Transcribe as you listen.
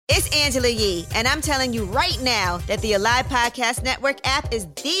It's Angela Yee, and I'm telling you right now that the Alive Podcast Network app is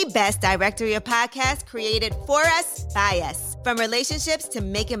the best directory of podcasts created for us, by us. From relationships to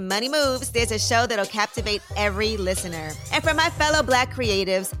making money moves, there's a show that'll captivate every listener. And for my fellow Black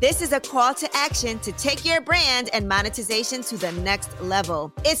creatives, this is a call to action to take your brand and monetization to the next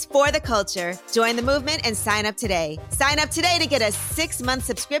level. It's for the culture. Join the movement and sign up today. Sign up today to get a 6-month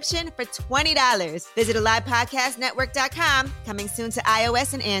subscription for $20. Visit AlivePodcastNetwork.com, coming soon to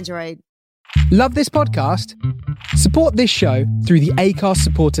iOS and Android. Love this podcast? Support this show through the Acast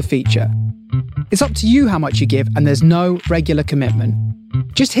supporter feature. It's up to you how much you give, and there's no regular commitment.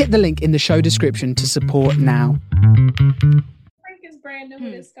 Just hit the link in the show description to support now. Frank is brand new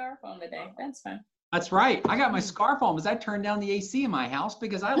with his scarf on today. That's fine. That's right. I got my scarf on because I turned down the AC in my house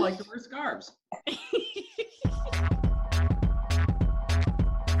because I like to wear scarves.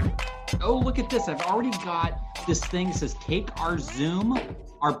 Oh, look at this. I've already got this thing that says take our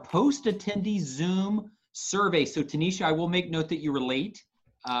post-attendee Zoom survey. So, Tanisha, I will make note that you were late.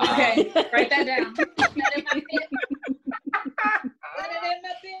 Okay, write that down. Put that in my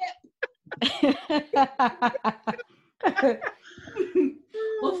bit.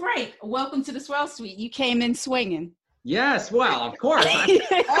 Well, Frank, welcome to the Swell Suite. You came in swinging. Yes, well, of course.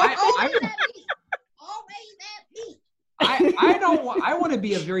 I want to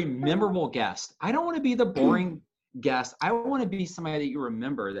be a very memorable guest. I don't want to be the boring guest. I want to be somebody that you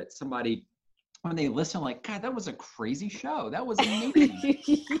remember, that somebody, when they listen, like, God, that was a crazy show. That was amazing.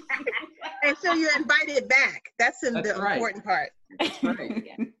 And so you're invited back. That's important part. That's right.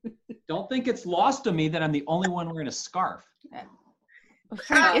 Don't think it's lost to me that I'm the only one wearing a scarf.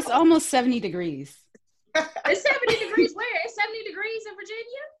 Frank, it's almost 70 degrees. It's 70 degrees where? It's 70 degrees in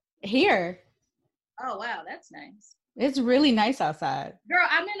Virginia? Here. Oh, wow. That's nice. It's really nice outside. Girl,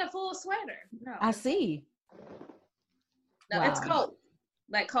 I'm in a full sweater. No. I see. No, Wow. It's cold.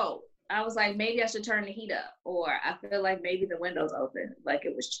 Like cold. I was like, maybe I should turn the heat up, or I feel like maybe the window's open. Like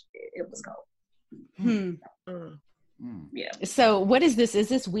it was cold. Yeah. So what is this? Is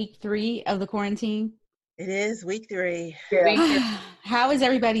this week 3 of the quarantine? It is week 3. Yeah. How is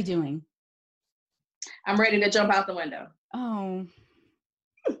everybody doing? I'm ready to jump out the window. Oh.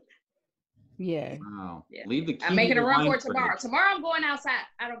 Yeah. Wow. Yeah. Leave the key. I'm making a run for it it tomorrow. Tomorrow I'm going outside.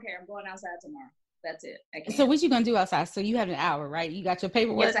 I don't care. I'm going outside tomorrow. That's it. So what you gonna do outside? So you have an hour, right? You got your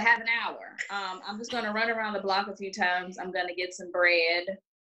paperwork? Yes, I have an hour. I'm just gonna run around the block a few times. I'm gonna get some bread.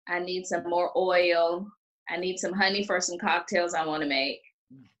 I need some more oil. I need some honey for some cocktails I want to make.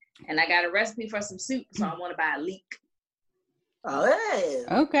 And I got a recipe for some soup, so I want to buy a leek. Oh, hey.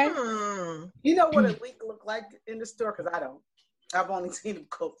 Okay. You know what a leek look like in the store? Because I don't. I've only seen them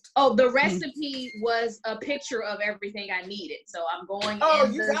cooked. Oh, the recipe was a picture of everything I needed. So I'm going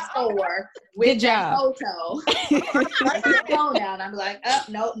in the store with that photo. I put the phone down. I'm like, oh,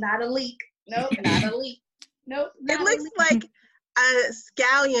 nope, not a leek. Nope, not a leek. Nope. It looks like a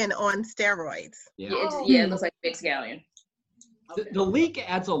scallion on steroids. Yeah, it looks like a big scallion. The leek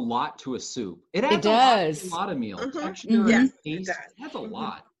adds a lot to a soup. It adds a lot of meal. Texture, Yes, taste. That's a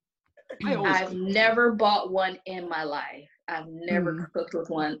lot. I've never bought one in my life. I've never cooked with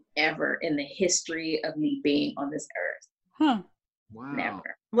one ever in the history of me being on this earth. Huh. Wow.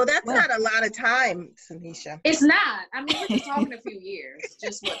 Never. Well, that's not a lot of time, Tanisha. It's not. I mean, we're just talking a few years.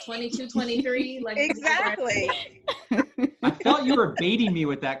 Just what, 22, 23? Like exactly. I felt you were baiting me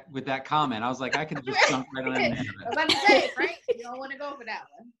with that comment. I was like, I could just jump right on in. I was about to say, Frank, you don't want to go for that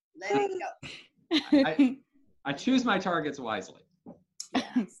one. Let it go. I choose my targets wisely.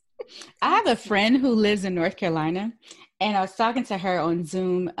 Yes. I have a friend who lives in North Carolina, and I was talking to her on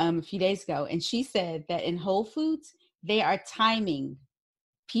Zoom a few days ago, and she said that in Whole Foods, they are timing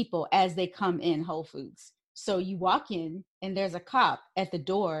people as they come in Whole Foods. So you walk in, and there's a cop at the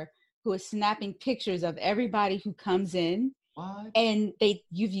door who is snapping pictures of everybody who comes in. What? And they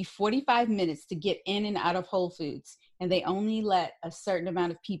give you 45 minutes to get in and out of Whole Foods, and they only let a certain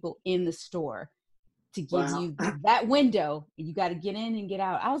amount of people in the store to give you that window, and you got to get in and get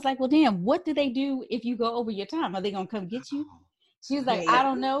out. I was like, well, damn, what do they do if you go over your time? Are they going to come get you? She was like, I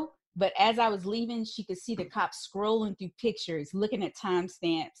don't know. But as I was leaving, she could see the cops scrolling through pictures, looking at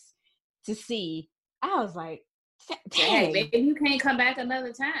timestamps to see. I was like, hey, maybe you can't come back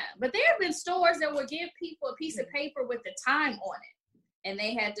another time. But there have been stores that would give people a piece of paper with the time on it, and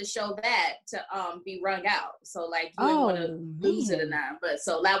they had to show that to be rung out. So like you didn't want to lose it or not. But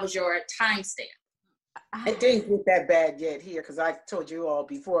so that was your timestamp. It didn't get that bad yet here, because I told you all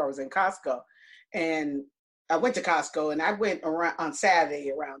before I was in Costco, and I went to Costco, and I went around on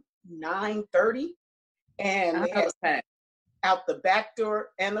Saturday around 9:30, and they had out the back door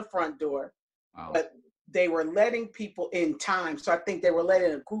and the front door. Wow. But they were letting people in time. So I think they were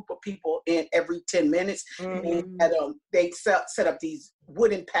letting a group of people in every 10 minutes. Mm-hmm. And they set up these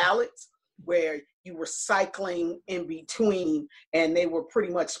wooden pallets where you were cycling in between, and they were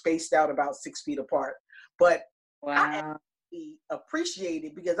pretty much spaced out about 6 feet apart. But I actually appreciate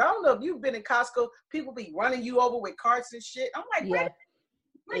it, because I don't know if you've been in Costco, people be running you over with carts and shit. I'm like,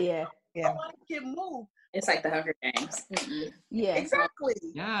 wait, I can move. It's like the Hunger Games. Mm-hmm. Yeah, exactly.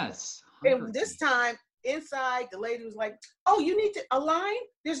 Yes. And this time inside, the lady was like, "Oh, you need a line?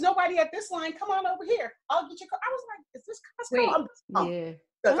 There's nobody at this line. Come on over here. I'll get your car." I was like, "Is this Costco?" Yeah.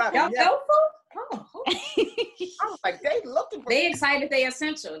 Y'all know food? I was like, they looking for. They excited they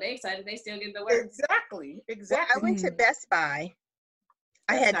essential. They excited they still get the work. Exactly. Well, I went to Best Buy.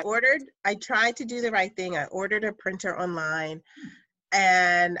 I tried to do the right thing. I ordered a printer online,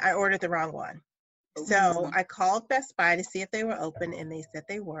 and I ordered the wrong one. So I called Best Buy to see if they were open, and they said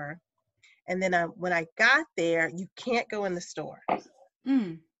they were. And then when I got there, you can't go in the store.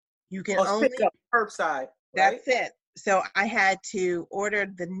 You can only pick up curbside. That's it. So I had to order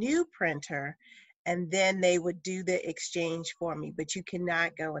the new printer, and then they would do the exchange for me. But you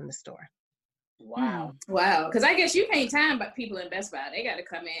cannot go in the store. Wow. Wow. Because I guess you can't time but people in Best Buy. They got to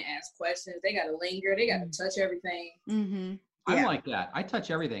come in, ask questions. They got to linger. They got to touch everything. Mm-hmm. I'm like that. I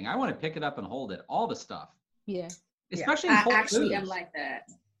touch everything. I want to pick it up and hold it. All the stuff. Yeah. Especially I Whole actually Foods. am like that.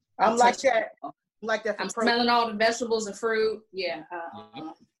 I'm like that. I'm smelling all the vegetables and fruit. Yeah.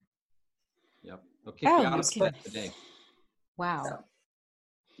 Yep. They'll kick you out of the today. Wow. So.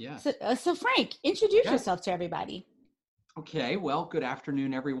 Yeah. So Frank, introduce yourself to everybody. Okay. Well, good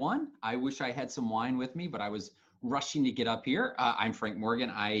afternoon, everyone. I wish I had some wine with me, but I was rushing to get up here. I'm Frank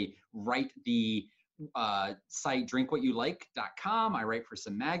Morgan. I write the site drinkwhatyouLike.com. I write for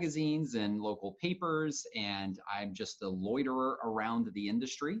some magazines and local papers, and I'm just a loiterer around the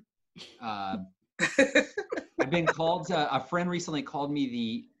industry. I've been called, a friend recently called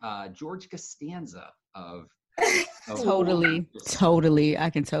me the George Costanza of Totally. I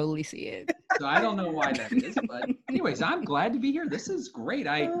can totally see it. So I don't know why that is, but anyways, I'm glad to be here. This is great.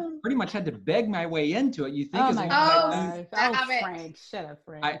 I pretty much had to beg my way into it. You think Frank, shut up,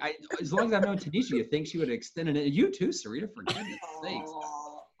 Frank. I as long as I've known Tanisha, you think she would have extended it. You too, Sarita, for goodness sakes.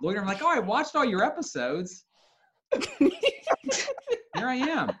 Lawyer, I'm like, I watched all your episodes. Here I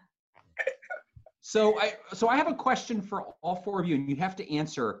am. So I have a question for all four of you, and you have to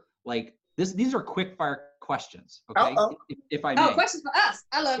answer like this. These are quick fire questions, okay? If I may. Oh, questions for us.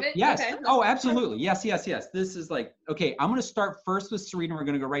 I love it. Yes. Okay. Oh, absolutely. Yes. This is like, okay, I'm going to start first with Sarita, and we're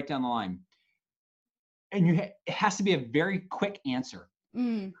going to go right down the line. And it has to be a very quick answer.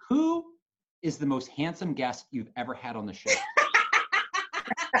 Who is the most handsome guest you've ever had on the show?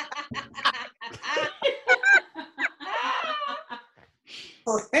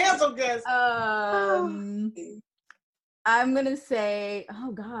 Handsome guest. I'm going to say,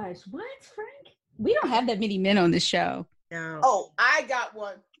 oh gosh, what, Frank? We don't have that many men on this show. No. Oh, I got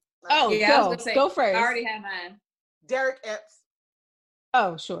one. Go first. I already have mine. Derek Epps.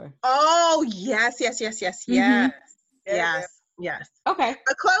 Oh, sure. Oh, yes. Mm-hmm. Yes. Okay.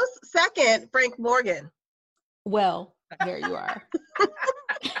 A close second, Frank Morgan. Well, there you are.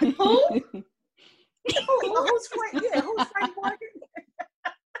 Who's Frank? Yeah, who's Frank Morgan?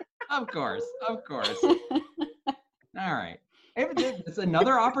 Of course. All right. It's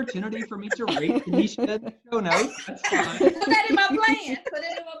another opportunity for me to rate Tanisha show notes. That's fine. Put that in my plan.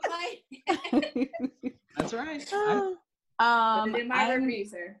 That's right. Put it in my review,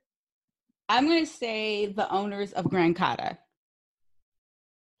 sir. I'm going to say the owners of Gran Cata.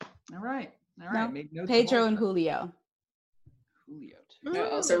 All right. No? Make notes. Pedro and Julio.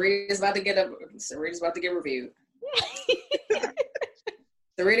 Sarita's about to get reviewed.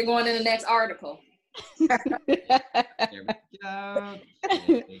 Sarita going in the next article. There we go.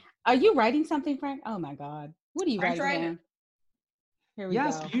 Are you writing something, Frank? Oh my God. What are you writing down? Here we go.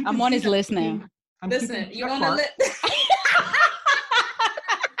 I'm on his list now. Listen, you on the list?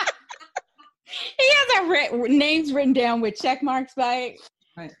 He has our names written down with check marks by it.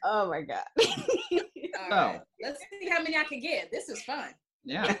 Right. Oh my God. All right. Let's see how many I can get. This is fun.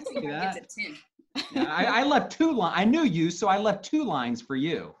 Yeah. Let's see if I get to 10. Yeah, I left 2 lines. I knew you, so I left 2 lines for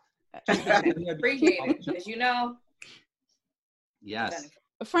you. Appreciate it, because you know. Yes.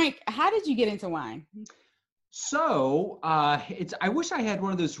 Frank, how did you get into wine? So I wish I had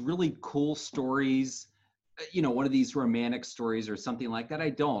one of those really cool stories, one of these romantic stories or something like that. I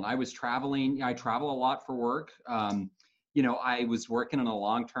don't. I was traveling. I travel a lot for work. I was working on a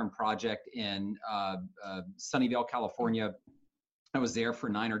long-term project in Sunnyvale, California. I was there for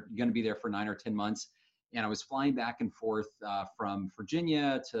going to be there for 9 or 10 months. And I was flying back and forth from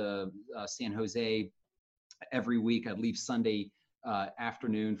Virginia to San Jose every week. I'd leave Sunday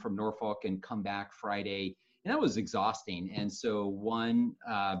afternoon from Norfolk and come back Friday. And that was exhausting. And so one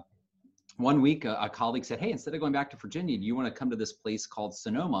week, a colleague said, hey, instead of going back to Virginia, do you want to come to this place called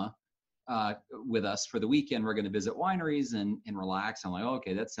Sonoma with us for the weekend? We're going to visit wineries and relax. I'm like, oh,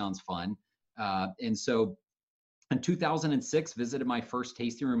 okay, that sounds fun. And so in 2006, visited my first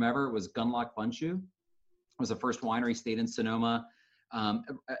tasting room ever. It was Gunlock Bundschuh. It was the first winery, stayed in Sonoma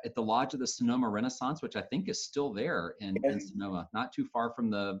at the Lodge of the Sonoma Renaissance, which I think is still there in Sonoma, not too far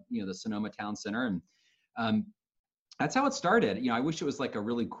from the Sonoma Town Center. And that's how it started. I wish it was like a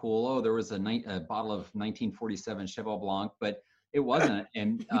really cool, there was a bottle of 1947 Cheval Blanc, but it wasn't.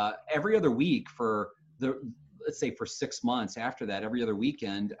 And every other week let's say for 6 months after that, every other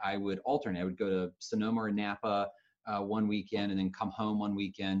weekend, I would alternate. I would go to Sonoma or Napa one weekend and then come home one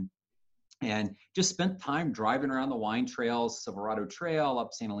weekend and just spent time driving around the wine trails, Silverado Trail,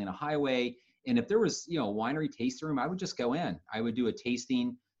 up St. Helena Highway. And if there was, a winery tasting room, I would just go in. I would do a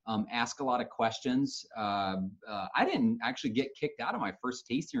tasting, ask a lot of questions. I didn't actually get kicked out of my first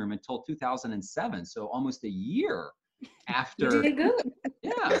tasting room until 2007. So almost a year after. You did good.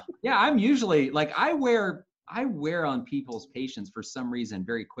 Yeah. I'm usually like, I wear on people's patience for some reason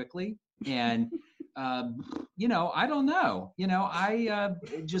very quickly. And, I don't know, I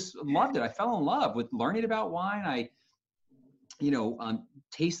just loved it. I fell in love with learning about wine. I,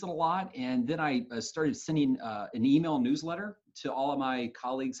 tasted a lot. And then I started sending an email newsletter to all of my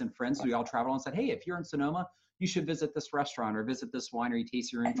colleagues and friends who all travel and said, hey, if you're in Sonoma, you should visit this restaurant or visit this winery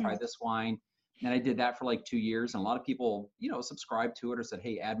tasting room, try this wine. And I did that for like 2 years. And a lot of people, subscribed to it or said,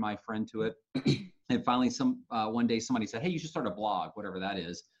 hey, add my friend to it. And finally, one day somebody said, hey, you should start a blog, whatever that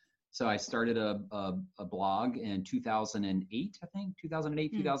is. So I started a blog in 2008, I think,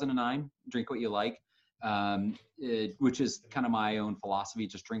 2008, 2009, Drink What You Like, which is kind of my own philosophy,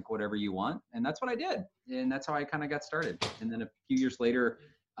 just drink whatever you want. And that's what I did. And that's how I kind of got started. And then a few years later,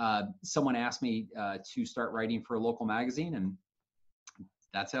 someone asked me to start writing for a local magazine. And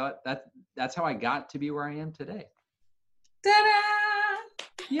that's how I got to be where I am today. Ta-da!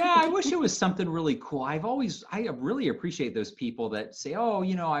 Yeah, I wish it was something really cool. I really appreciate those people that say, oh,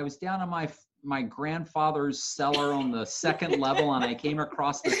 I was down on my grandfather's cellar on the second level and I came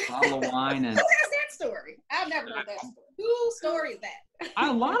across this bottle of wine. And who has that story? I've never heard that story. Whose story is that?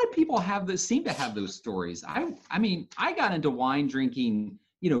 A lot of people seem to have those stories. I mean, I got into wine drinking,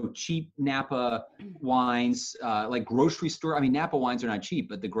 cheap Napa wines, like grocery store. I mean, Napa wines are not cheap,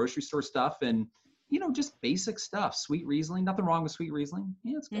 but the grocery store stuff and, just basic stuff. Sweet Riesling, nothing wrong with Sweet Riesling.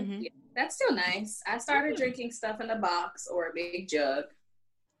 Yeah, it's good. Yeah, that's still nice. I started drinking stuff in a box or a big jug.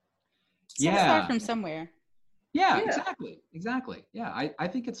 Start from somewhere. Yeah, exactly. Yeah, I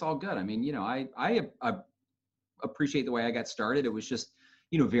think it's all good. I mean, I appreciate the way I got started. It was just,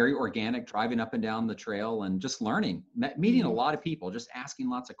 very organic, driving up and down the trail and just learning, meeting a lot of people, just asking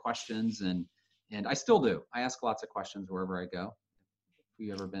lots of questions. And I still do. I ask lots of questions wherever I go. If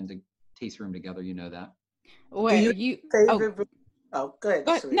you've ever been to taste room together, you know that. Wait, go ahead.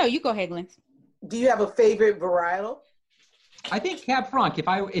 No, you go ahead, Glenn. Do you have a favorite varietal? I think Cab Franc.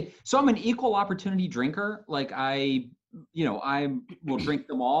 So I'm an equal opportunity drinker. Like I will drink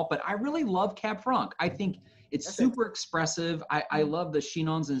them all, but I really love Cab Franc. I think it's super expressive. I love the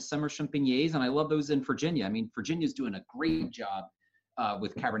Chinons and Summer Champignons, and I love those in Virginia. I mean, Virginia's doing a great job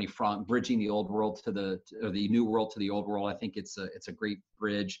with Cabernet Franc, bridging the old world the new world to the old world. I think it's a great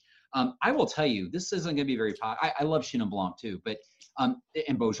bridge. I will tell you, this isn't going to be very popular. I love Chenin Blanc too, but and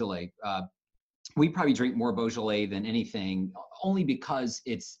Beaujolais. We probably drink more Beaujolais than anything, only because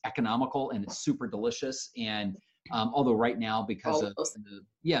it's economical and it's super delicious. And although right now, because of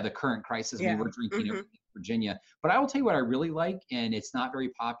the current crisis, we were drinking it in Virginia. But I will tell you what I really like, and it's not very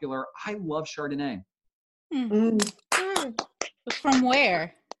popular. I love Chardonnay. From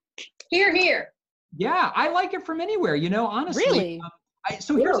where? Here. Yeah, I like it from anywhere. Honestly. Really? Here's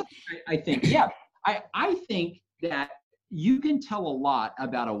the thing I think. Yeah, I think that you can tell a lot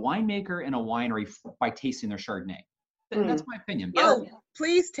about a winemaker and a winery by tasting their Chardonnay. That's my opinion. Oh,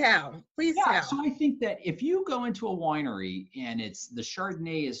 please tell. Tell. So I think that if you go into a winery and the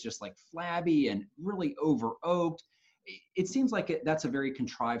Chardonnay is just like flabby and really over oaked, it seems like that's a very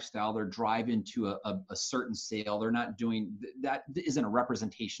contrived style. They're driving to a certain sale. They're not doing that. Isn't a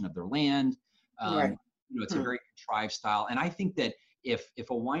representation of their land. Right. It's a very contrived style. And I think that if a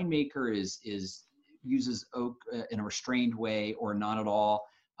winemaker uses oak in a restrained way or not at all,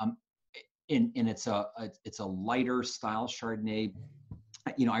 and it's a lighter style Chardonnay,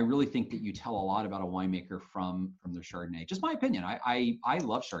 I really think that you tell a lot about a winemaker from their Chardonnay. Just my opinion. I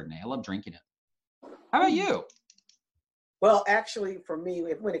love Chardonnay. I love drinking it. How about you? Well, actually, for me,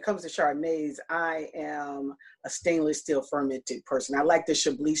 when it comes to Chardonnays, I am a stainless steel fermented person. I like the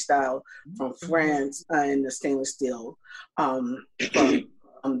Chablis style from France and the stainless steel from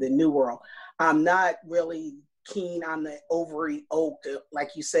the New World. I'm not really keen on the overy oak,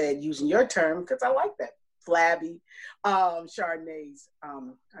 like you said, using your term, because I like that flabby Chardonnays.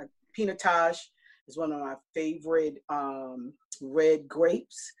 Pinotage is one of my favorite red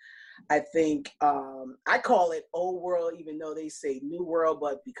grapes. I think I call it old world, even though they say new world,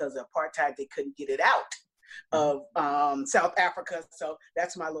 but because of apartheid, they couldn't get it out of South Africa. So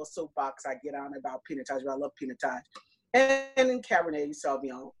that's my little soapbox I get on about Pinotage, but I love Pinotage. And then Cabernet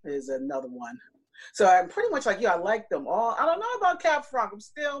Sauvignon is another one. So I'm pretty much like you. I like them all. I don't know about Cab Franc. I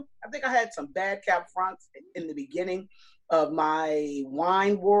think I had some bad Cab Francs in the beginning of my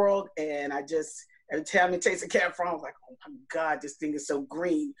wine world. And every time I taste a Cab Franc, I was like, oh my God, this thing is so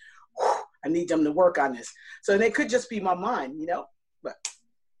green. I need them to work on this. So they could just be my mind, but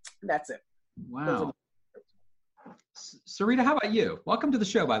that's it. Wow. Sarita, how about you? Welcome to the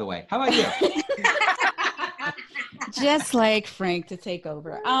show, by the way. How about you? Just like Frank to take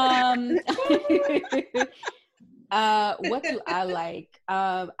over. What do I like?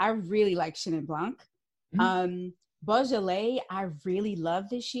 I really like Chenin Blanc. Beaujolais, I really love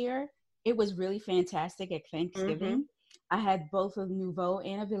this year. It was really fantastic at Thanksgiving. I had both a Nouveau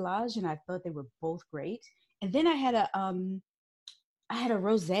and a Village, and I thought they were both great. And then I had a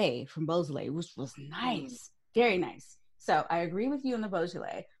rosé from Beaujolais, which was nice, very nice. So I agree with you on the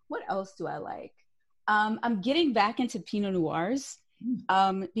Beaujolais. What else do I like? I'm getting back into Pinot Noirs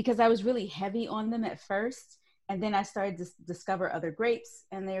because I was really heavy on them at first, and then I started to discover other grapes,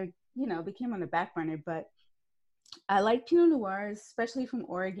 and they, became on the back burner. But I like Pinot Noirs, especially from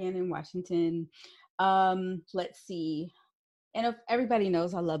Oregon and Washington. Let's see. And if everybody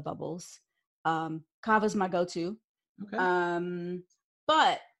knows, I love bubbles. Cava's my go-to. Okay.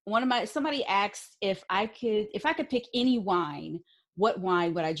 But somebody asked if I could pick any wine, what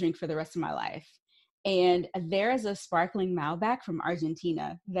wine would I drink for the rest of my life? And there is a sparkling Malbec from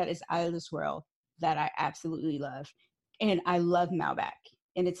Argentina that is out of this world that I absolutely love. And I love Malbec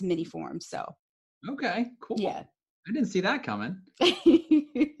in its mini form. So. Okay, cool. Yeah. I didn't see that coming.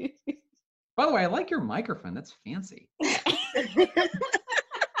 By the way, I like your microphone. That's fancy.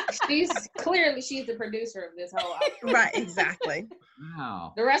 She's the producer of this whole outfit. Right, exactly.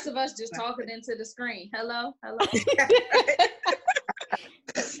 Wow. The rest of us just talking into the screen. Hello.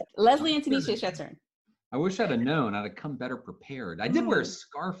 Leslie and Tanisha, it's your turn. I wish I'd have known. I'd have come better prepared. I did wear a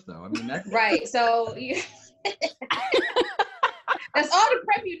scarf, though. I mean, that's right. So that's all the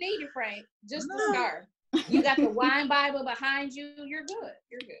prep you needed, Frank. Just the scarf. You got the wine Bible behind you. You're good.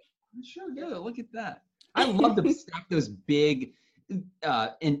 I sure do. Look at that. I love to stack those big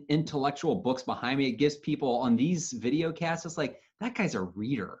intellectual books behind me. It gives people on these video casts, it's like, that guy's a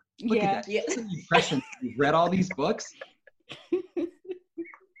reader. Look at that. Yeah. That's an impression. You've read all these books. I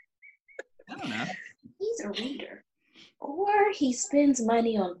don't know. He's a reader. Or he spends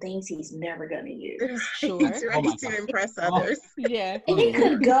money on things he's never going to use. Sure. He's ready to impress others. Yeah. It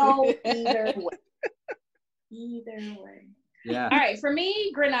could go either way. Yeah. All right. For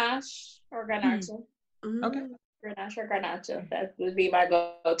me, Grenache or Garnacha. Okay. Grenache or Garnacha. That would be my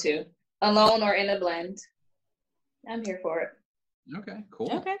go-to. Alone or in a blend. I'm here for it. Okay,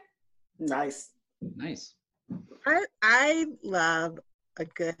 cool. Okay. Nice. I love a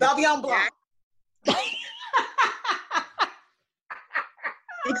good Sauvignon Blanc.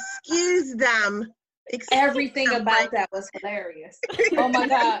 Excuse them. Everything about that was hilarious. Oh my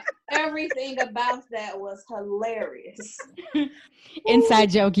God. Everything about that was hilarious.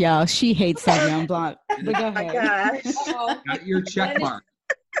 Inside joke, y'all. She hates Sauvignon Blanc. But go Oh my ahead. gosh. Got your check mark.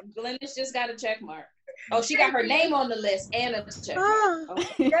 Glennis just got a check mark. Oh, she got her name on the list and a check mark. Oh,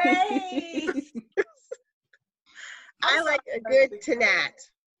 Okay. great. I like a good Tanat.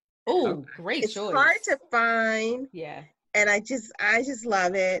 Oh, great It's choice. hard to find, Yeah. and I just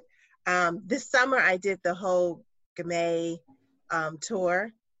love it. This summer I did the whole Gamay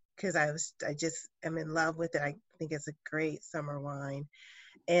tour because I just am in love with it. I think it's a great summer wine.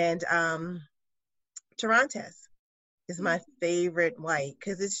 And Torontes is my favorite white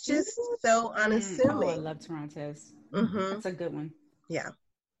because it's just so Oh, I unassuming. love Torontes. Mm-hmm. That's a good one. Yeah.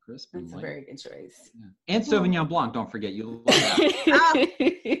 Crisp and That's a light. very good choice. Yeah. And Sauvignon Blanc, don't forget. You love that.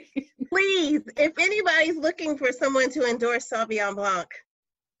 Please, if anybody's looking for someone to endorse Sauvignon Blanc,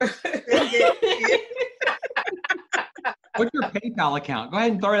 What's your PayPal account? Go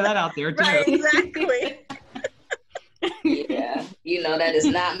ahead and throw that out there, too. right, exactly. Yeah, that is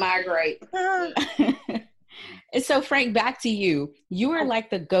not my grape. And so, Frank, back to you. You are like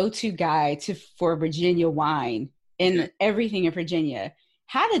the go-to guy for Virginia wine in everything in Virginia.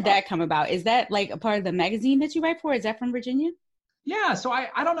 How did that come about? Is that like a part of the magazine that you write for? Is that from Virginia? Yeah, so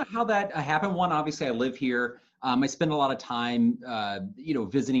I don't know how that happened. One, obviously, I live here. I spend a lot of time,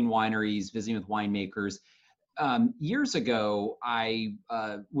 visiting wineries, visiting with winemakers. Years ago, I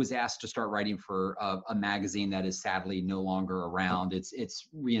was asked to start writing for a magazine that is sadly no longer around. It's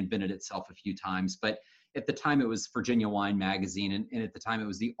reinvented itself a few times, but at the time it was Virginia Wine Magazine, and at the time it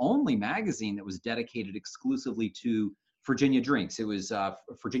was the only magazine that was dedicated exclusively to Virginia drinks. It was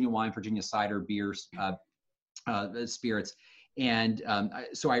Virginia wine, Virginia cider, beers, spirits. And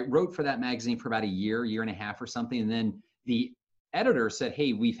so I wrote for that magazine for about a year and a half or something. And then the editor said,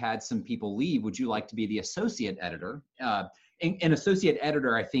 hey, we've had some people leave. Would you like to be the associate editor? An associate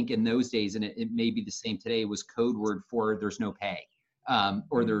editor, I think in those days, and it may be the same today, was code word for there's no pay.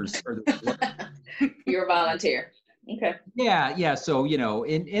 Or there's You're a volunteer. Okay. Yeah. So,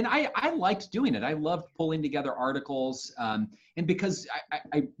 and I liked doing it. I loved pulling together articles. And because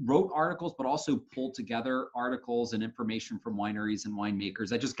I wrote articles, but also pulled together articles and information from wineries and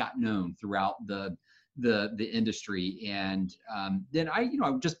winemakers, I just got known throughout the industry. And then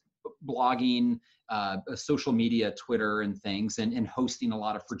I'm just blogging, social media, Twitter and things, and hosting a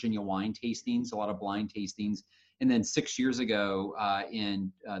lot of Virginia wine tastings, a lot of blind tastings. And then 6 years ago,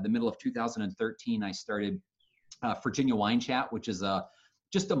 in the middle of 2013, I started Virginia Wine Chat, which is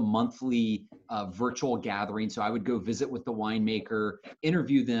just a monthly virtual gathering. So I would go visit with the winemaker,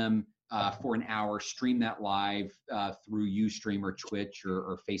 interview them for an hour, stream that live through Ustream or Twitch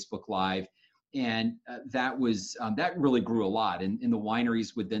or Facebook Live. And that really grew a lot. And the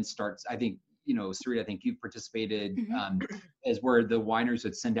wineries would then start, I think, Sarita, I think you've participated as where the wineries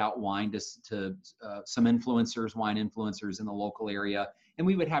would send out wine to some influencers, wine influencers in the local area. And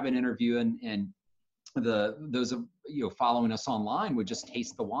we would have an interview, and those of following us online would just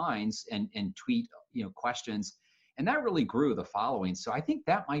taste the wines and tweet questions, and that really grew the following. So I think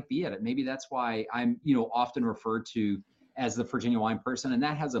that might be it. Maybe that's why I'm often referred to as the Virginia wine person, and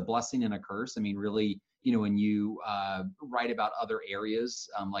that has a blessing and a curse. I mean, really, when you write about other areas,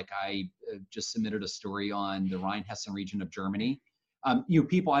 like I just submitted a story on the Rhine-Hessen region of Germany.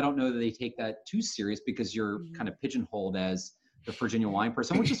 People, I don't know that they take that too serious because you're kind of pigeonholed as the Virginia wine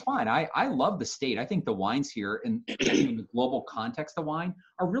person, which is fine. I love the state. I think the wines here and in the global context of wine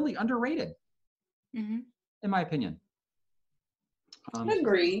are really underrated, in my opinion.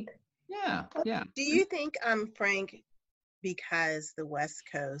 Agreed. Yeah. Do you think, Frank, because the West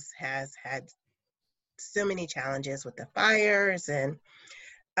Coast has had so many challenges with the fires and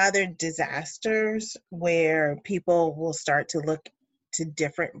other disasters where people will start to look to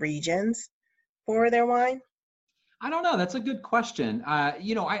different regions for their wine? I don't know. That's a good question.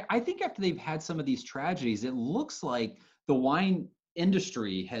 I think after they've had some of these tragedies, it looks like the wine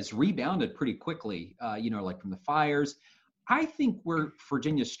industry has rebounded pretty quickly, like from the fires. I think where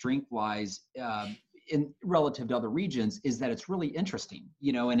Virginia's strength lies in relative to other regions is that it's really interesting,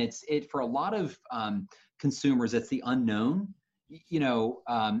 and it's for a lot of consumers, it's the unknown,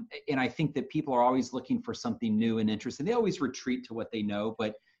 and I think that people are always looking for something new and interesting. They always retreat to what they know,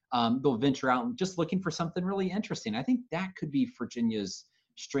 but they'll venture out and just looking for something really interesting. I think that could be Virginia's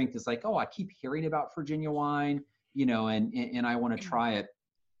strength. Is like, oh, I keep hearing about Virginia wine, and I want to try it.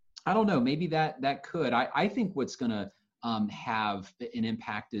 I don't know. Maybe that could. I think what's going to have an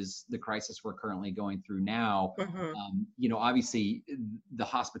impact is the crisis we're currently going through now. Obviously the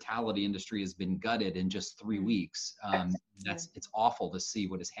hospitality industry has been gutted in just 3 weeks. It's awful to see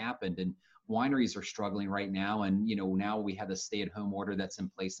what has happened, and wineries are struggling right now. And, now we have a stay-at-home order that's in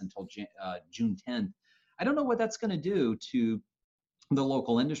place until June 10th. I don't know what that's going to do to the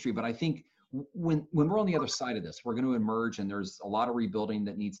local industry, but I think when we're on the other side of this, we're going to emerge, and there's a lot of rebuilding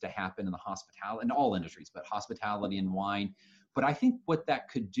that needs to happen in the hospitality, in all industries, but hospitality and wine. But I think what that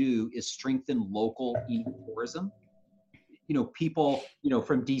could do is strengthen local tourism. People,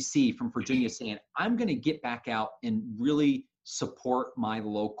 from DC, from Virginia saying, I'm going to get back out and really support my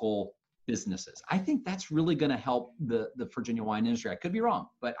local businesses. I think that's really going to help the Virginia wine industry. I could be wrong,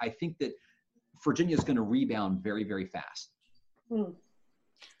 but I think that Virginia is going to rebound very, very fast.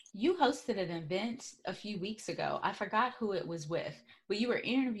 You hosted an event a few weeks ago. I forgot who it was with, but you were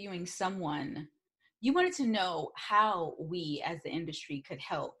interviewing someone. You wanted to know how we as the industry could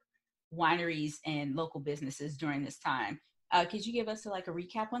help wineries and local businesses during this time. Could you give us a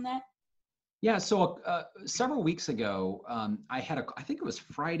recap on that? Yeah. So several weeks ago, I think it was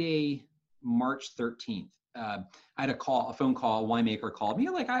Friday, March 13th. I had a phone call, a winemaker called me.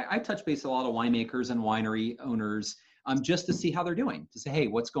 I touch base with a lot of winemakers and winery owners just to see how they're doing, to say, hey,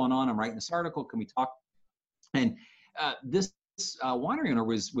 what's going on? I'm writing this article. Can we talk? And this winery owner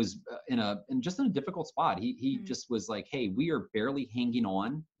was in a difficult spot. He just was like, hey, we are barely hanging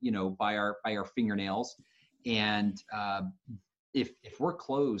on, by our fingernails, and if we're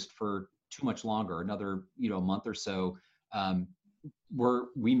closed for too much longer, another month or so,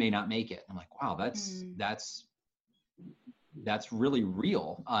 we may not make it. I'm like, wow, that's really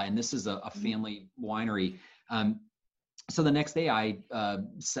real. And this is a family winery. So the next day I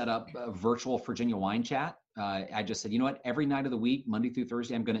set up a virtual Virginia wine chat. I just said, you know what, every night of the week, Monday through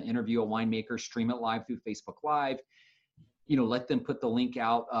Thursday, I'm going to interview a winemaker, stream it live through Facebook Live, let them put the link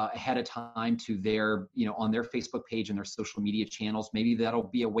out ahead of time to their, on their Facebook page and their social media channels. Maybe that'll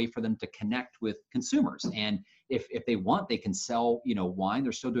be a way for them to connect with consumers. And if they want, they can sell, wine.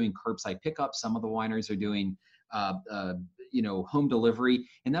 They're still doing curbside pickup. Some of the wineries are doing, home delivery,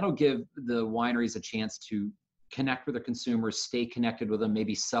 and that'll give the wineries a chance to connect with their consumers, stay connected with them,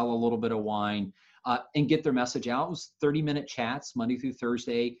 maybe sell a little bit of wine, and get their message out. It was 30-minute chats Monday through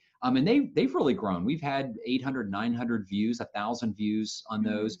Thursday. And they've really grown. We've had 800, 900 views, 1,000 views on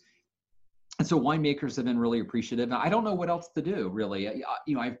those. And so winemakers have been really appreciative. Now, I don't know what else to do, really.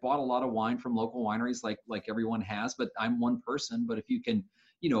 I've bought a lot of wine from local wineries like everyone has, but I'm one person. But if you can,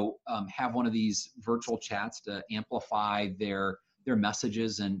 have one of these virtual chats to amplify their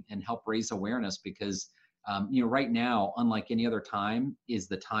messages and help raise awareness, because right now, unlike any other time, is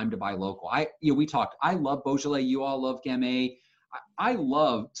the time to buy local. We talked, I love Beaujolais. You all love Gamay. I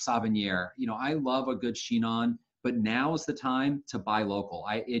love Sauvignon. I love a good Chinon, but now is the time to buy local.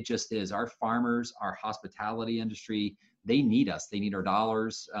 It just is. Our farmers, our hospitality industry, they need us. They need our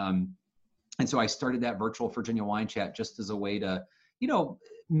dollars. And so I started that virtual Virginia wine chat just as a way to,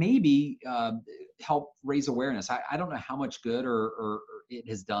 maybe help raise awareness. I don't know how much good or it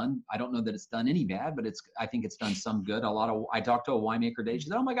has done. I don't know that it's done any bad, but I think it's done some good. I talked to a winemaker today. She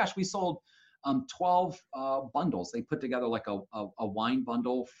said, oh my gosh, we sold 12 bundles. They put together like a wine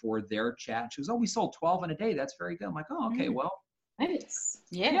bundle for their chat. She was, we sold 12 in a day. That's very good. I'm like, oh, okay, well. Nice.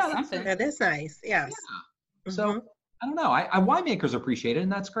 Yeah, that is nice. Yes. Yeah. So I don't know. Winemakers appreciate it,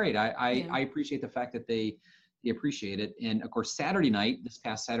 and that's great. I appreciate the fact that they appreciate it. And of course, this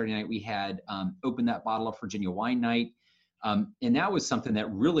past Saturday night, we had Open That Bottle of Virginia Wine Night. And that was something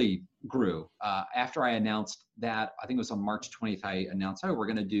that really grew. After I announced that, I think it was on March 20th, I announced, we're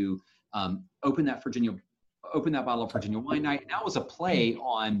going to do Open That Bottle of Virginia Wine Night. And that was a play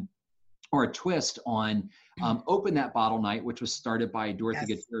on, or a twist on Open That Bottle Night, which was started by Dorothy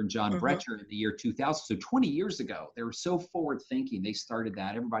Gutierrez and John Brecher in the year 2000. So 20 years ago, they were so forward thinking. They started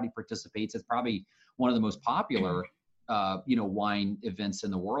that. Everybody participates. It's probably one of the most popular, wine events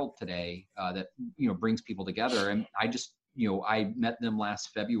in the world today that, brings people together. And I just, I met them last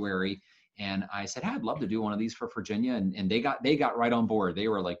February, and I said, I'd love to do one of these for Virginia. And they got right on board. They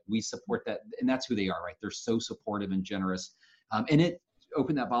were like, we support that. And that's who they are, right? They're so supportive and generous. And it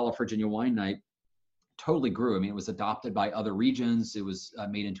Opened That Bottle of Virginia Wine Night totally grew. I mean, it was adopted by other regions. It was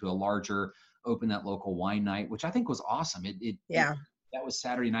made into a larger Open That Local Wine Night, which I think was awesome. That was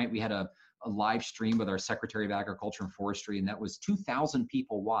Saturday night. We had a live stream with our Secretary of Agriculture and Forestry, and that was 2,000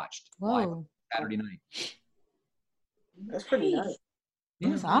 people watched live Saturday night. That's pretty nice.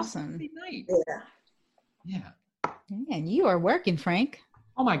 That's awesome. Nice. Yeah. And you are working, Frank.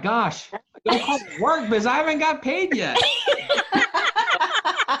 Oh my gosh. Don't call it work because I haven't got paid yet.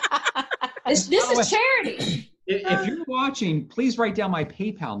 This is charity. If you're watching, please write down my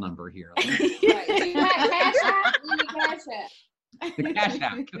PayPal number here. Right. You got Cash App? We need Cash App. The Cash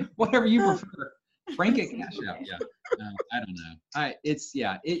App, whatever you prefer. Frank at Cash App. Yeah. I don't know.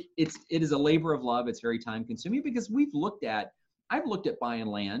 It is a labor of love. It's very time consuming because I've looked at buying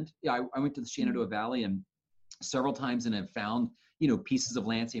land. Yeah, I went to the Shenandoah Valley and several times and have found, pieces of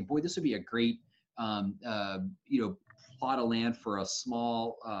land saying, boy, this would be a great, plot of land for a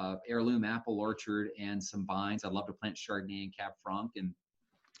small heirloom apple orchard and some vines. I'd love to plant Chardonnay and Cab Franc. And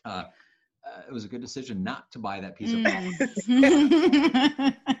it was a good decision not to buy that piece of land.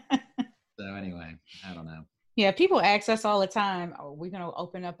 So anyway, I don't know. Yeah, people ask us all the time, are we going to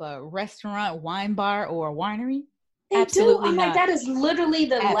open up a restaurant, wine bar, or a winery? They Absolutely do. I'm not. like, that is literally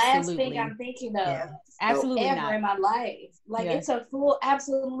the last thing I'm thinking of. Yeah. Absolutely ever not. in my life. Like it's a full,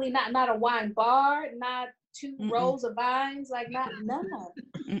 absolutely not a wine bar, not two rows of vines, like none of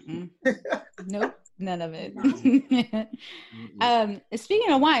it. Nope, none of it.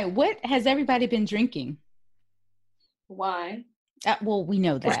 Speaking of wine, what has everybody been drinking? Wine. Well, we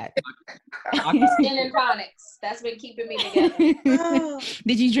know that. Gin and tonics. That's been keeping me together.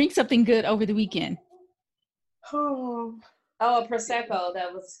 Did you drink something good over the weekend? Oh, a Prosecco.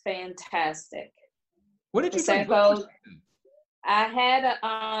 That was fantastic. What did you drink? Prosecco. I had a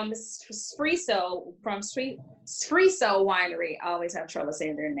Spresso from Spresso Winery. I always have trouble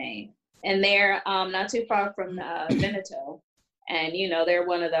saying their name. And they're not too far from Veneto. And they're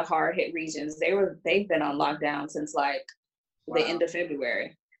one of the hard hit regions. They've been on lockdown since like the end of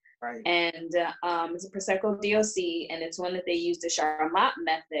February. Right. And it's a Prosecco DOC, and it's one that they use the Charmat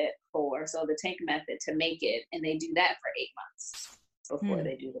method for, so the tank method to make it, and they do that for 8 months before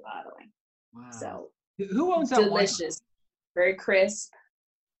they do the bottling. Wow. So who owns that? Delicious, very crisp,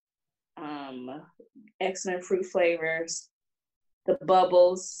 excellent fruit flavors. The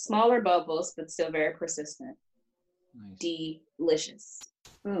bubbles, smaller bubbles, but still very persistent. Nice. Delicious.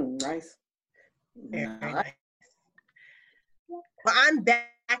 Nice. Very nice. Well, I'm back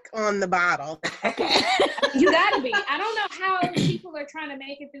on the bottle. You gotta be. I don't know how people are trying to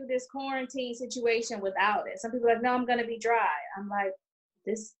make it through this quarantine situation without it. Some people are like, no, I'm gonna be dry. I'm like,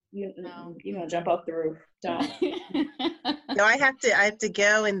 you're gonna jump off the roof. Don't. No, I have to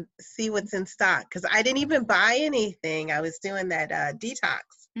go and see what's in stock because I didn't even buy anything. I was doing that detox.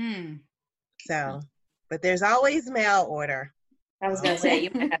 So, but there's always mail order. I was gonna say you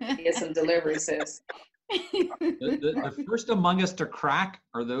might have to get some delivery, sis. The first among us to crack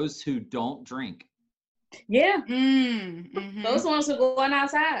are those who don't drink. Yeah. Mm-hmm. Those ones who go on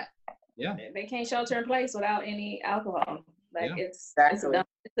outside. Yeah. They can't shelter in place without any alcohol. Like it's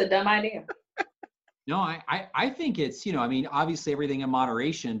a dumb idea. No, I think it's, obviously everything in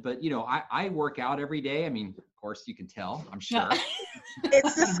moderation, but I work out every day. I mean, of course you can tell, I'm sure.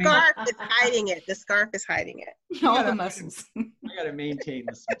 It's the scarf that's hiding it. The scarf is hiding it. All the muscles. I gotta maintain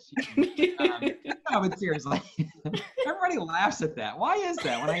this machine. No, but seriously, everybody laughs at that. Why is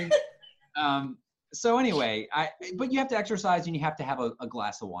that? So anyway, but you have to exercise and you have to have a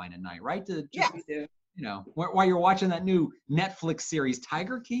glass of wine at night, right? To just, while you're watching that new Netflix series,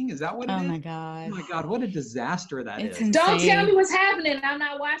 Tiger King, is that what it is? Oh my God, what a disaster that is. Insane. Don't tell me what's happening. I'm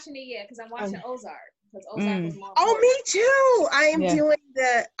not watching it yet because I'm watching Ozark. Because Ozark was more. Oh, me too. I am doing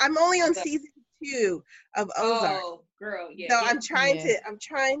I'm only on season 2 of Ozark. Oh, girl, yeah. So I'm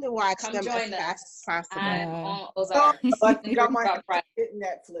trying to watch Come them join as fast us. as possible. I'm on Ozark. But you got my hit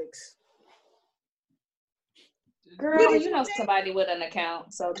Netflix. Girl, you know somebody with an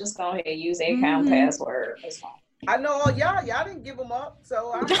account, so just go ahead and use the account password. It's fine. I know all y'all didn't give them up,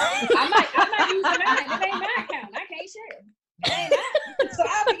 so I'm not using mine. It ain't my account. I can't share it. It ain't mine. So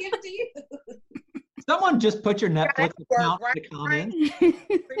I'll be giving it to you. Someone just put your Netflix account in the comments.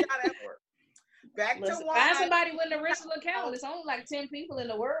 Listen, find somebody with an original account. It's only like 10 people in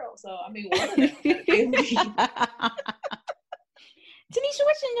the world, so I mean, one of them. Tanisha,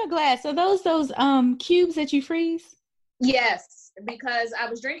 what's in your glass? Are those cubes that you freeze? Yes, because I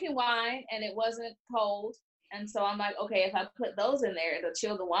was drinking wine and it wasn't cold. And so I'm like, okay, if I put those in there, it'll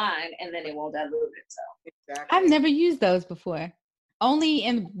chill the wine and then it won't dilute it. So exactly. I've never used those before. Only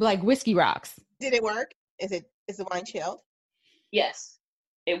in like whiskey rocks. Did it work? Is the wine chilled? Yes.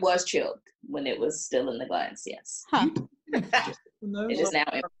 It was chilled when it was still in the glass, yes. Huh. It is now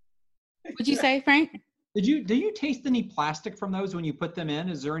empty. What'd you say, Frank? Do you taste any plastic from those when you put them in?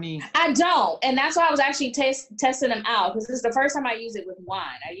 Is there any? I don't, and that's why I was actually testing them out because this is the first time I use it with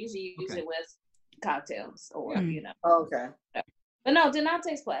wine. I usually use it with cocktails or Okay. But no, did not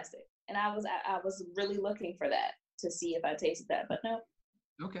taste plastic, and I was really looking for that to see if I tasted that, but no.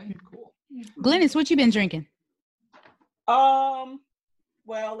 Okay, cool. Glennis, what you been drinking? Well,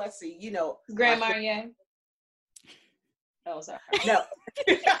 let's see. Grand Marnier. Oh, sorry. No.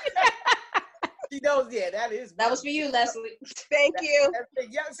 She knows, that is. That was for you, Leslie. Thank you.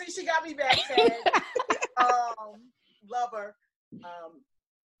 Yeah, see, she got me back, Ted. Lover.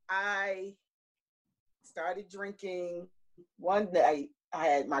 I started drinking one day. I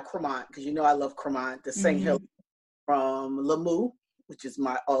had my Cremant, because I love Cremant, the St. Hill from Lamu, which is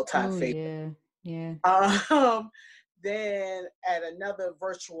my all-time favorite. Yeah. Then at another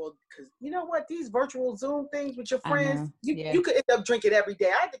virtual, because you know what, these virtual Zoom things with your friends, you could end up drinking every day.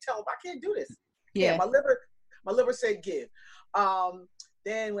 I had to tell them I can't do this. Yeah, my liver said give.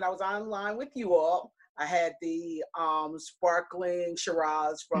 Then when I was online with you all, I had the sparkling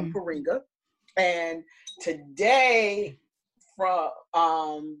Shiraz from Paringa, and today from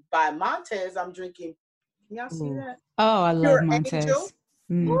by Montez, I'm drinking. Can y'all see that? Oh, I love Montez.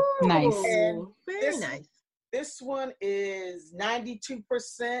 Nice. And very nice. This one is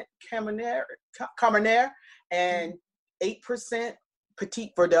 92% Carmenere and 8%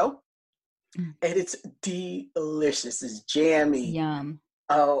 Petit Verdot. And it's delicious. It's jammy. Yum.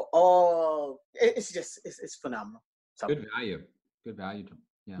 It's phenomenal. So, Good value.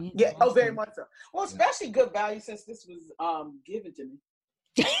 Yeah. Yeah. Oh, very much so. Well, especially good value since this was given to me.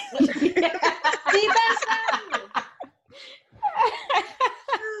 The best value.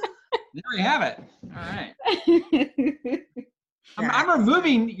 There we have it. All right. I'm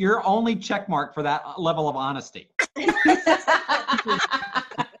removing your only check mark for that level of honesty.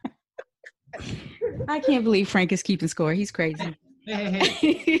 I can't believe Frank is keeping score. He's crazy. Hey.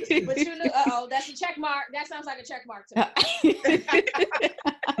 But you know, that's a check mark. That sounds like a check mark to me.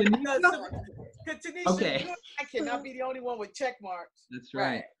 Tanisha, Okay. I cannot be the only one with check marks. That's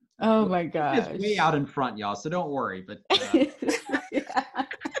right. Oh my gosh. It's way out in front, y'all, so don't worry. But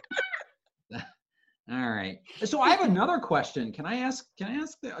all right. So I have another question. Can I ask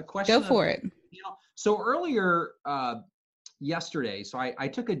a question? Go for it. So earlier yesterday, so I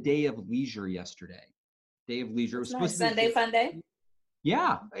took a day of leisure yesterday. Day of leisure. It was supposed to be Sunday fun day.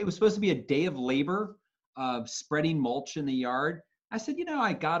 Yeah, it was supposed to be a day of labor of spreading mulch in the yard. I said,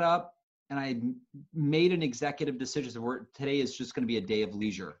 I got up and I made an executive decision that today is just going to be a day of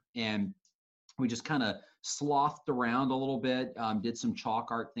leisure. And we just kind of slothed around a little bit, did some chalk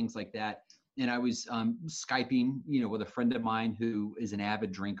art, things like that. And I was Skyping, with a friend of mine who is an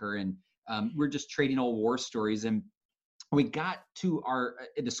avid drinker, and we're just trading old war stories. And we got to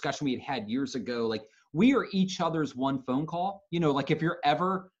a discussion we had years ago, like we are each other's one phone call. Like if you're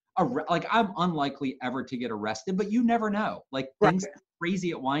ever like I'm unlikely ever to get arrested, but you never know. Like things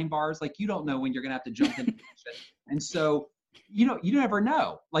crazy at wine bars, like you don't know when you're gonna have to jump in. And so you never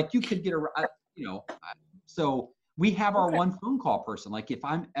know. Like you could get so we have our one phone call person. Like if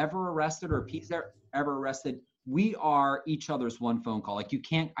I'm ever arrested or if he's ever arrested, we are each other's one phone call. Like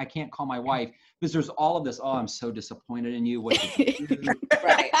I can't call my wife because there's all of this. Oh, I'm so disappointed in you. What did you do?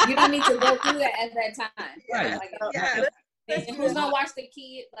 Right. You don't need to go through that at that time. Right. And who's gonna watch the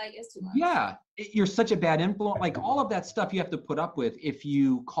kid? Like it's too much. Yeah, you're such a bad influence. Like all of that stuff you have to put up with if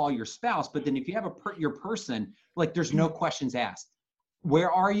you call your spouse. But then if you have your person, like there's no questions asked.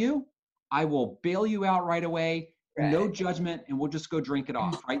 Where are you? I will bail you out right away. Right. No judgment, and we'll just go drink it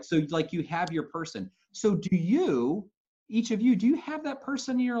off. Right. So like you have your person. So each of you, do you have that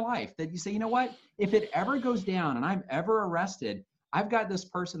person in your life that you say, you know what, if it ever goes down and I'm ever arrested, I've got this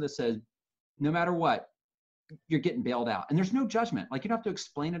person that says, no matter what, you're getting bailed out. And there's no judgment. Like you don't have to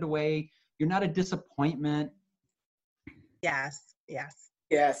explain it away. You're not a disappointment. Yes.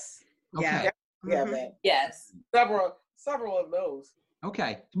 Okay. Yeah, man. Yes. Several of those.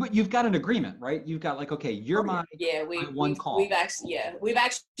 Okay. But you've got an agreement, right? You've got like, okay, you're my one call. We've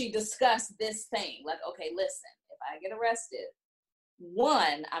actually discussed this thing. Like, okay, listen, if I get arrested,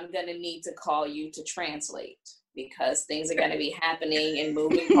 one, I'm going to need to call you to translate because things are going to be happening in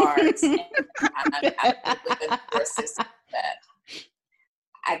moving parts. And I'm with a system that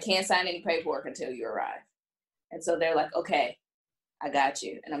I can't sign any paperwork until you arrive. And so they're like, okay, I got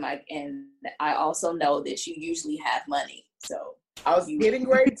you. And I'm like, and I also know that you usually have money. So I was getting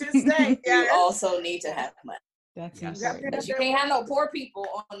ready to say, you also need to have money. That's important. But you can't have no poor people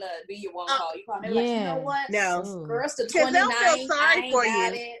on the be your one call. You probably like, you know what? No. Girls to 29. They'll feel sorry for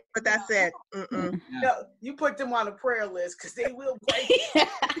you. It. But that's it. No, you put them on a prayer list because they will pray.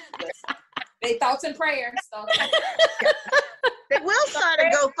 They thoughts and prayers. They will start a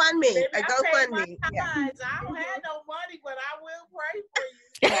GoFundMe. A GoFundMe. Yeah. I don't have no money, but I will pray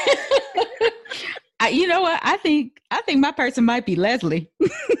for you. You know what? I think my person might be Leslie.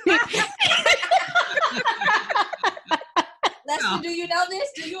 Leslie, do you know this?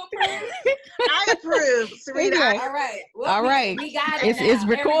 Do you approve? I approve, Serena. Okay. All right. Well, all right. We got it. It's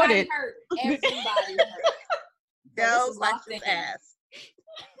recorded. Everybody hurt. No questions asked.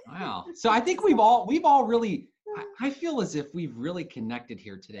 Wow. So I think we've all really. I feel as if we've really connected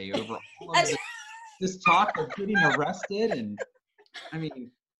here today over all of this talk of getting arrested, and I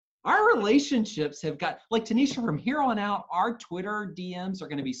mean, our relationships have got, like Tanisha, from here on out, our Twitter DMs are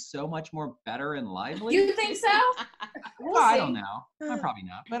going to be so much more better and lively. You think so? Well, I don't know. I'm probably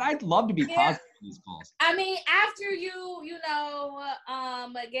not, but I'd love to be positive in these calls. I mean, after you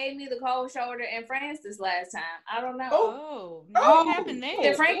gave me the cold shoulder in France this last time, I don't know. What happened there?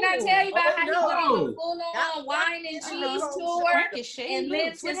 Did Frank not tell you about how he went on a full-on wine and cheese tour and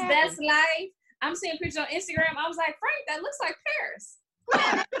lived his best life? I'm seeing pictures on Instagram. I was like, Frank, that looks like Paris.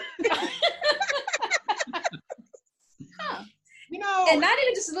 And not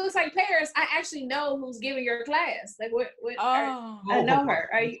even just looks like Paris. I actually know who's giving your class. Like what? I know her.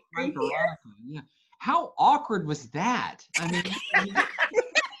 Are you here? Yeah. How awkward was that? I mean, thank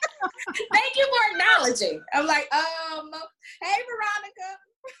you for acknowledging. I'm like, hey Veronica.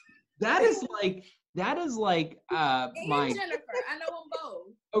 That is like my Jennifer. I know them both.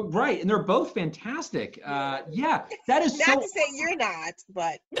 Oh, right, and they're both fantastic. Yeah, that is not to say you're not,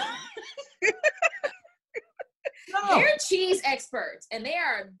 but they're cheese experts, and they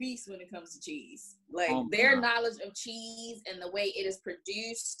are a beast when it comes to cheese. Like their knowledge of cheese and the way it is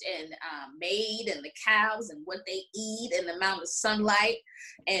produced and made, and the cows and what they eat and the amount of sunlight,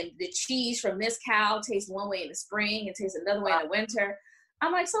 and the cheese from this cow tastes one way in the spring and tastes another way in the winter.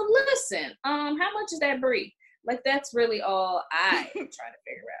 I'm like, so listen, how much is that brie? Like that's really all I am trying to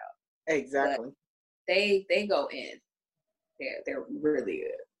figure out. Exactly. But they go in. They're really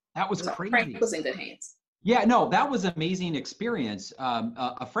good. That was So crazy. Frank was in good hands. Yeah, no, that was an amazing experience.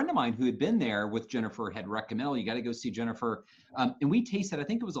 A friend of mine who had been there with Jennifer had recommended, you got to go see Jennifer. And we tasted, I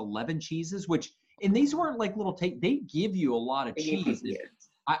think it was 11 cheeses, and these weren't like little they give you a lot of cheese.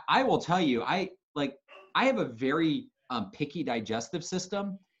 I will tell you, I have a very picky digestive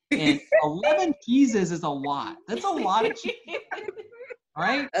system, and 11 cheeses is a lot. That's a lot of cheese. All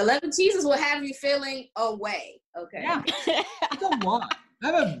right? 11 cheeses will have you feeling away. Okay. Yeah, it's a lot. I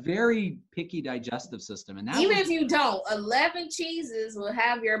have a very picky digestive system, and even if you don't, 11 cheeses will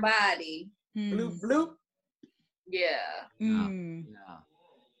have your body bloop bloop. Yeah.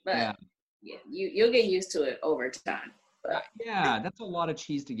 But yeah, you'll get used to it over time. But. Yeah, that's a lot of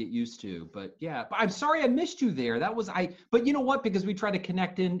cheese to get used to. But yeah, but I'm sorry I missed you there. But you know what? Because we tried to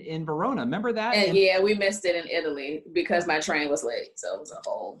connect in Verona. Remember that? And yeah, we missed it in Italy because my train was late. So it was a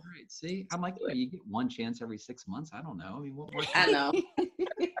whole. All right, see, I'm like, you get one chance every 6 months. I don't know. I mean, what more? I know.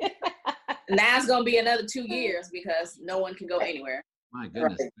 Now it's gonna be another 2 years because no one can go anywhere. My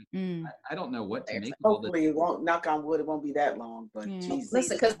goodness, I don't know what to make. Hopefully, it won't. Knock on wood, it won't be that long. But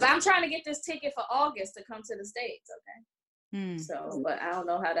listen, because I'm trying to get this ticket for August to come to the States. Okay. So, but I don't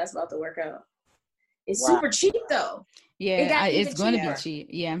know how that's about to work out. It's super cheap though. Yeah, it's going to be cheap.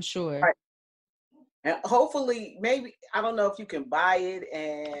 Yeah, I'm sure. Right. And hopefully, maybe I don't know if you can buy it,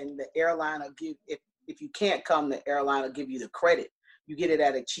 and the airline will give. If you can't come, the airline will give you the credit. You get it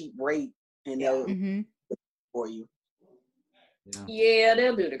at a cheap rate, and they'll for you. Yeah,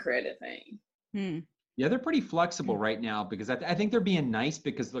 they'll do the credit thing. Yeah, they're pretty flexible right now because I think they're being nice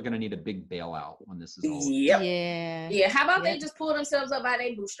because they're going to need a big bailout when this is all. Yeah. How about they just pull themselves up by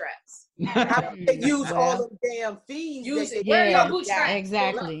their bootstraps? They use all the damn fees.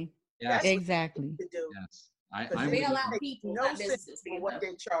 Exactly. Yes. Exactly. Yes. I bail out people. No sense for what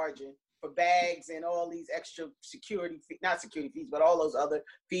they're charging for bags and all these extra not security fees, but all those other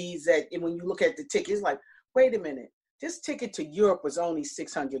fees that when you look at the ticket, it's like, wait a minute. This ticket to Europe was only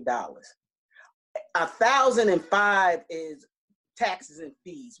 $600. 1,005 is taxes and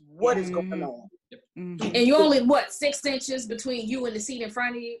fees. What is going on? And you only 6 inches between you and the seat in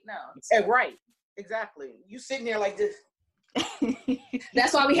front of you? No. Right. Exactly. You sitting there like this.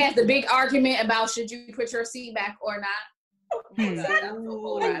 That's why we had the big argument about should you put your seat back or not. Exactly.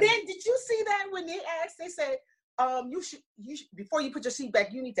 And then did you see that when they asked? They said, you should before you put your seat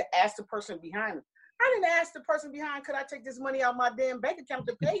back, you need to ask the person behind them. I didn't ask the person behind, could I take this money out of my damn bank account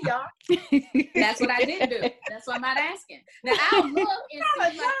to pay y'all? That's what I didn't do. That's why I'm not asking. Now I'll look and see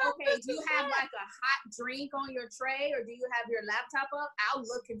okay, do you have like a hot drink on your tray or do you have your laptop up? I'll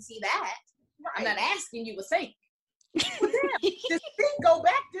look and see that. Right. I'm not asking you a thing. Well, damn, this thing go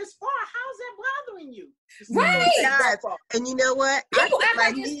back this far. How's that bothering you? Right. Yes. And you know what? People act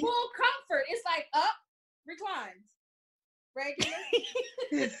like it's full comfort. It's like up, reclines. Regular.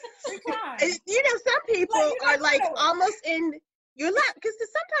 And, some people are like almost in your lap because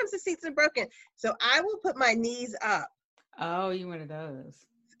sometimes the seats are broken. So I will put my knees up. Oh, you're one of those.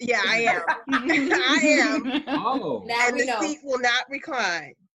 Yeah, I am. I am. Oh. And the seat will not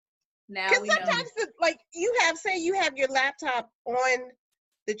recline. Now because sometimes you have your laptop on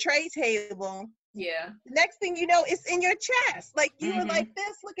the tray table. Yeah. The next thing you know, it's in your chest. Like you were like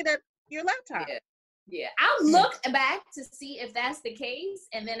this looking at your laptop. Yeah, I'll look back to see if that's the case,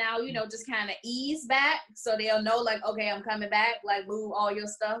 and then I'll, just kind of ease back so they'll know, like, okay, I'm coming back. Like, move all your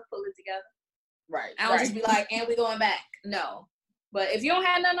stuff, pull it together. Right. I don't just be like, and we going back. No, but if you don't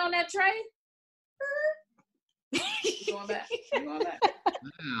have nothing on that tray, you're going back. You're going back.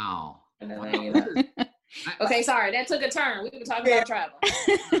 Wow. Okay, sorry, that took a turn. We were talking about travel.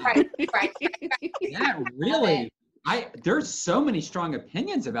 Right. That really. There's so many strong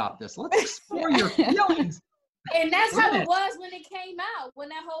opinions about this. Let's explore your feelings. And that's how it was when it came out. When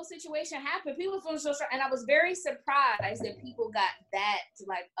that whole situation happened, people were so strong. And I was very surprised that people got that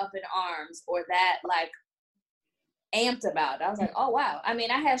like up in arms or that like amped about it. I was like, oh wow. I mean,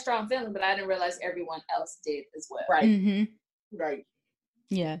 I had strong feelings, but I didn't realize everyone else did as well. Right. Mm-hmm. Right.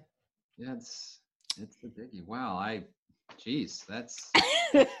 Yeah. Yeah, it's the biggie. Wow, Jeez, that's.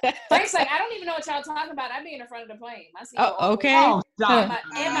 Frank's like, I don't even know what y'all talking about. I be in the front of the plane. My seat okay. Oh, stop. My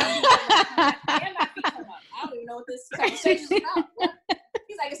feet come up. I don't even know what this conversation is about. What?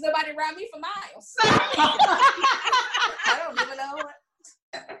 He's like, it's nobody around me for miles. I don't even know what.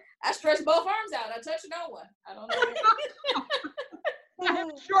 I stretched both arms out. I touched no one. I don't know. I have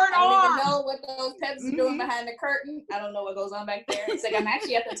short I don't arms. even know what those peps are doing behind the curtain. I don't know what goes on back there. It's like I'm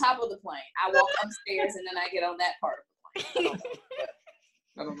actually at the top of the plane. I walk upstairs and then I get on that part of the plane.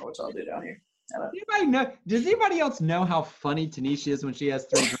 I don't know what y'all do down here. Does anybody else know how funny Tanisha is when she has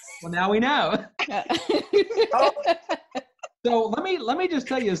 3 drinks? Well, now we know. So let me just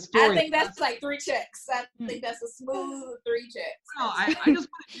tell you a story. I think that's like 3 checks. I think that's a smooth 3 checks. Well, I just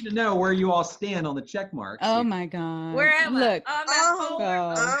wanted you to know where you all stand on the check marks. Oh my God. Where am Look.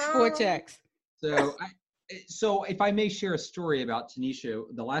 I? 4 checks. So if I may share a story about Tanisha,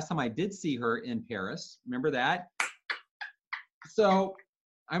 the last time I did see her in Paris, remember that? So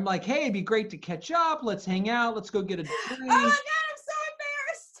I'm like, hey, it'd be great to catch up. Let's hang out. Let's go get a drink. Oh my God, I'm so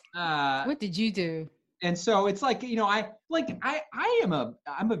embarrassed. What did you do? And so it's like, I'm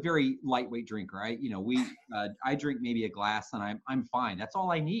a very lightweight drinker. I drink maybe a glass and I'm fine. That's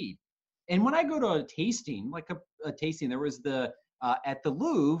all I need. And when I go to a tasting, like a tasting, there was at the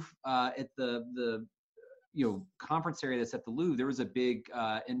Louvre, at the conference area that's at the Louvre, there was a big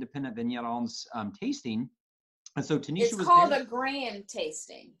independent vignerons tasting. And so Tanisha was called there. a grand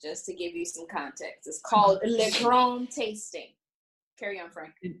tasting, just to give you some context. It's called Le Grand Tasting. Carry on,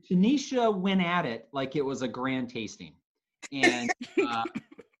 Frank. And Tanisha went at it like it was a grand tasting. And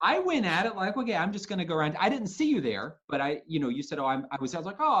I went at it like, okay, I'm just going to go around. I didn't see you there, but you said, I was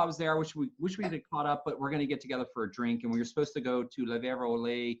like, oh, I was there. I wish we had caught up, but we're going to get together for a drink. And we were supposed to go to Le Verre au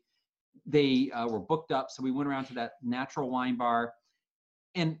Lait. They were booked up. So we went around to that natural wine bar.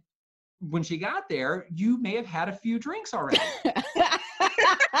 And when she got there, you may have had a few drinks already.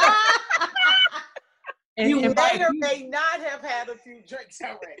 You may or may not have had a few drinks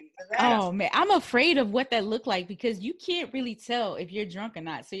already. Oh man, I'm afraid of what that looked like because you can't really tell if you're drunk or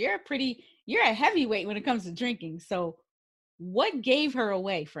not. So you're a heavyweight when it comes to drinking. So what gave her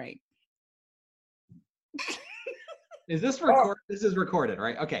away, Frank? Is this recorded? This is recorded,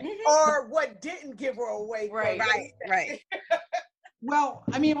 right? Okay. Or what didn't give her away? Right. Well,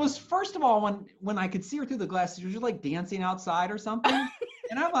 I mean, it was first of all when I could see her through the glass, she was just like dancing outside or something,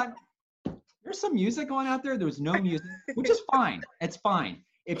 and I'm like, there's some music going out there. There was no music, which is fine. It's fine.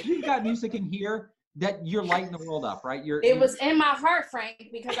 If you've got music in here, that you're lighting the world up, right? It was in my heart, Frank,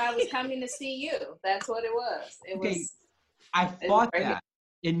 because I was coming to see you. That's what it was. I thought that.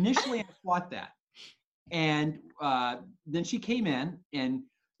 Initially, I thought that. And then she came in and,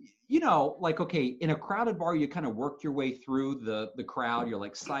 okay, in a crowded bar, you kind of work your way through the crowd. You're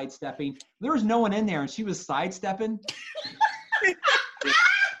like sidestepping. There was no one in there and she was sidestepping.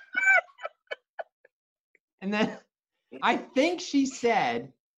 And then I think she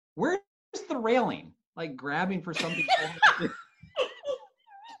said, where's the railing? Like grabbing for something.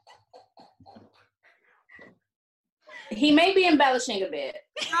 He may be embellishing a bit.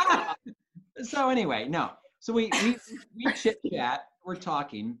 So anyway, no. So we chit chat, we're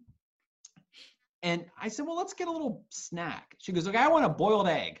talking. And I said, well, let's get a little snack. She goes, okay, I want a boiled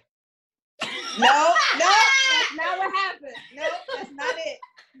egg. No, that's not what happened. No, that's not it.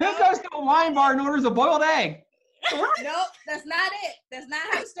 Who goes to a wine bar and orders a boiled egg? Nope, that's not it. That's not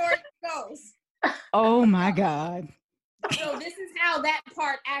how the story goes. Oh my God. So this is how that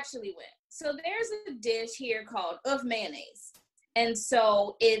part actually went. So there's a dish here called of mayonnaise. And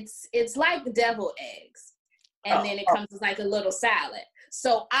so it's like deviled eggs. And then it comes with like a little salad.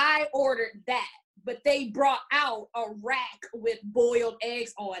 So I ordered that, but they brought out a rack with boiled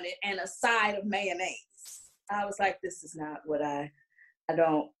eggs on it and a side of mayonnaise. I was like, this is not what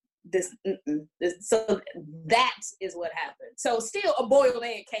so that is what happened. So still a boiled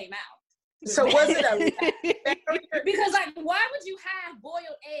egg came out. So was it because why would you have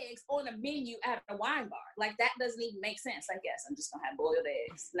boiled eggs on a menu at a wine bar? Like that doesn't even make sense. I guess I'm just gonna have boiled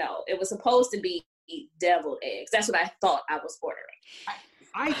eggs. No, it was supposed to be deviled eggs. That's what I thought I was ordering.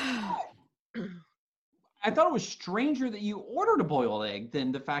 I thought it was stranger that you ordered a boiled egg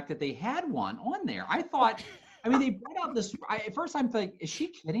than the fact that they had one on there. I thought, they brought out this. At first, I'm like, is she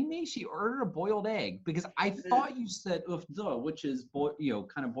kidding me? She ordered a boiled egg because I thought you said ufda, which is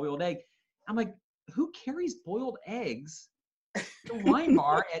kind of boiled egg. I'm like, who carries boiled eggs to a wine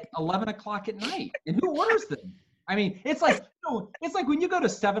bar at 11 o'clock at night? And who orders them? I mean, it's like when you go to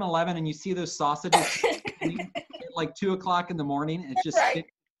 7-Eleven and you see those sausages at like 2 o'clock in the morning. It's just,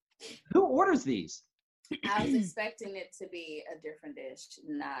 who orders these? I was expecting it to be a different dish,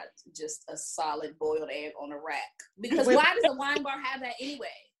 not just a solid boiled egg on a rack. Because why does a wine bar have that anyway?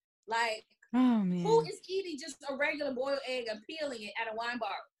 Like, who is eating just a regular boiled egg and peeling it at a wine bar?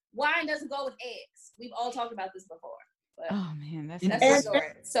 Wine doesn't go with eggs. We've all talked about this before. But oh man, that's the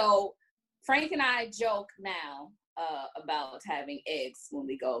story. So Frank and I joke now about having eggs when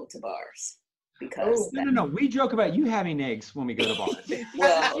we go to bars. Because no. We joke about you having eggs when we go to bars.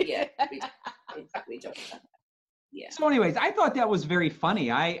 Well, yeah, we joke about that. Yeah. So, anyways, I thought that was very funny.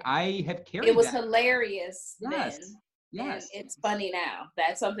 I have carried. It was that. hilarious then. Yes. And it's funny now.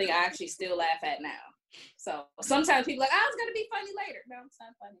 That's something I actually still laugh at now. So sometimes people are like, it's gonna be funny later. No, it's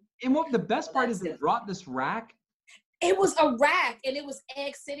not funny. And what the best part is, they brought this rack. It was a rack, and it was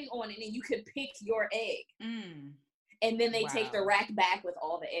eggs sitting on it, and you could pick your egg. And then they take the rack back with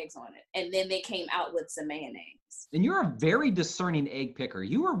all the eggs on it. And then they came out with some mayonnaise. And you're a very discerning egg picker.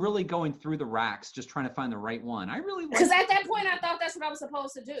 You were really going through the racks, just trying to find the right one. I really like. Because at that point, I thought that's what I was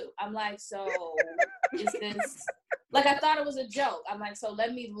supposed to do. I'm like, so is this, like, I thought it was a joke. I'm like, so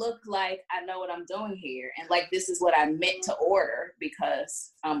let me look like I know what I'm doing here. And like, this is what I meant to order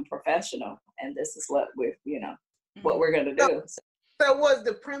because I'm professional. And this is what what we're going to do. So was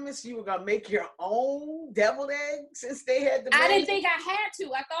the premise you were gonna make your own deviled eggs since they had the? I didn't think I had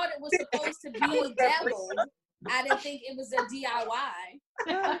to. I thought it was supposed to be deviled. I didn't think it was a DIY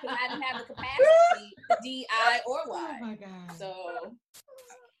because I didn't have the capacity to DIY. Oh my God! So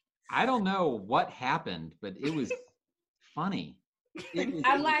I don't know what happened, but it was funny.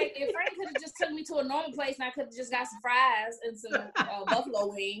 I'm like, if Frank could have just took me to a normal place and I could have just got some fries and some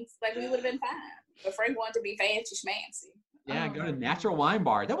buffalo wings, like we would have been fine. But Frank wanted to be fancy schmancy. Yeah, go to Natural Wine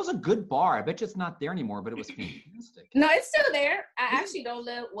Bar. That was a good bar. I bet you it's not there anymore, but it was fantastic. No, it's still there. I actually don't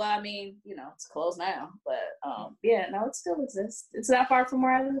live, well, I mean, it's closed now. But it still exists. It's not far from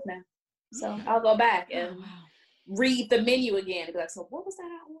where I live now. So I'll go back and read the menu again and be like, so what was that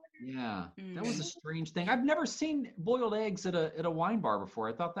I ordered? Yeah, that was a strange thing. I've never seen boiled eggs at a wine bar before.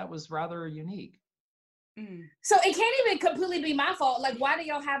 I thought that was rather unique. So it can't even completely be my fault. Like, why do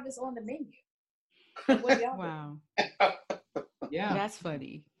y'all have this on the menu? Wow. Yeah. That's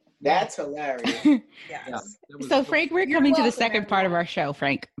funny. That's hilarious. Yes. So Frank, we're coming to the second part of our show,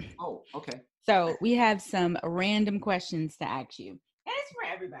 Frank. Oh, okay. So we have some random questions to ask you. And it's for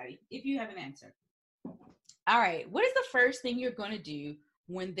everybody, if you have an answer. All right. What is the first thing you're going to do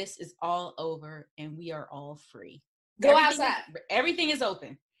when this is all over and we are all free? Go outside. Everything is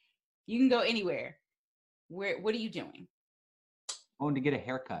open. You can go anywhere. What are you doing? Going to get a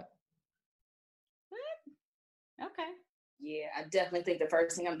haircut. Okay. Yeah, I definitely think the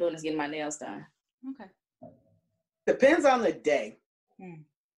first thing I'm doing is getting my nails done. Okay. Depends on the day.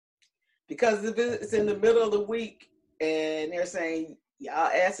 Because if it's in the middle of the week and they're saying, y'all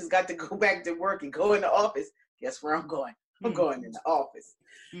asses got to go back to work and go in the office, guess where I'm going? I'm going in the office.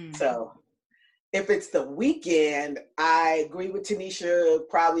 So if it's the weekend, I agree with Tanisha,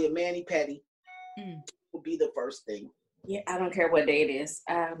 probably a mani-pedi would be the first thing. Yeah, I don't care what day it is.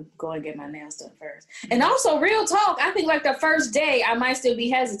 I'm going to get my nails done first. And also, real talk, I think like the first day, I might still be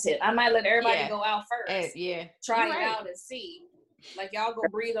hesitant. I might let everybody go out first. Try it out and see. Like, y'all go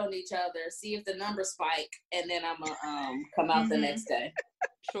breathe on each other, see if the numbers spike, and then I'm going to come out the next day.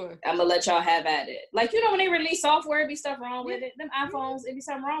 Sure. I'm going to let y'all have at it. Like, when they release software, it be stuff wrong with it. Them iPhones, it be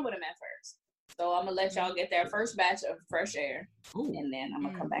something wrong with them at first. So I'm going to let y'all get their first batch of fresh air. Ooh. And then I'm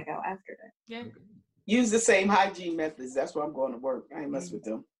going to come back out after that. Yeah. Use the same hygiene methods. That's why I'm going to work. I ain't mess with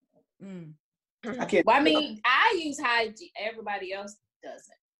them. I can't. Well, I mean, I use hygiene. Everybody else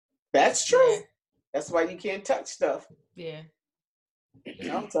doesn't. That's true. That's why you can't touch stuff. Yeah. I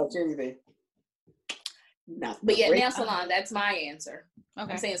don't touch anything. No. But yeah, nail salon. That's my answer.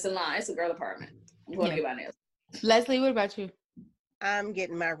 Okay. I'm saying salon. It's a girl apartment. I'm going to get my nails. Leslie, what about you? I'm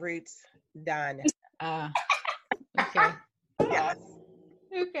getting my roots done. Okay. Yes.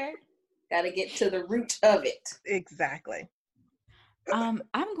 Okay. Got to get to the root of it. Exactly. I'm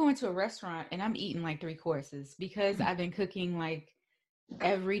going to a restaurant and I'm eating like 3 courses because I've been cooking like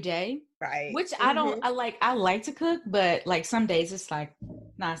every day. Right. Which I like to cook, but like some days it's like,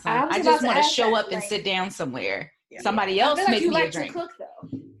 nah, I just want to show up and sit down somewhere. Yeah. Somebody else make me a drink. To cook though.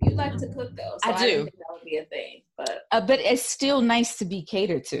 You like to cook though. So I do. didn't think that would be a thing, but it's still nice to be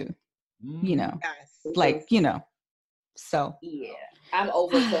catered to, Yes. like, so. Yeah, I'm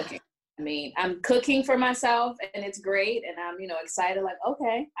over cooking. I mean, I'm cooking for myself and it's great. And I'm, excited like,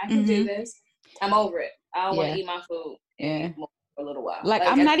 okay, I can do this. I'm over it. I don't want to eat my food for a little while. Like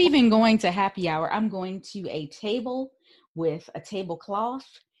I'm not even going to happy hour. I'm going to a table with a tablecloth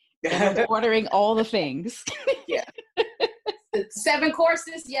and I'm ordering all the things. Yeah. 7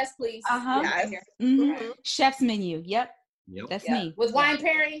 courses. Yes, please. Yes. Right. Chef's menu. Yep. That's me. With wine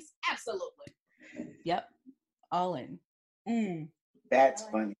pairings. Absolutely. Yep. All in. That's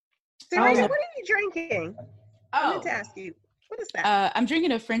funny. Serena, what are you drinking? I meant to ask you. What is that? I'm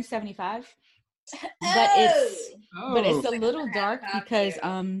drinking a French 75, but it's a little dark because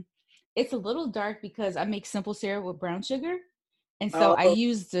It's a little dark because I make simple syrup with brown sugar, and so I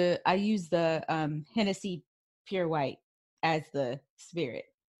use the Hennessy Pure White as the spirit,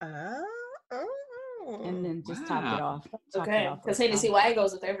 and then just top it off. Okay, because Hennessy White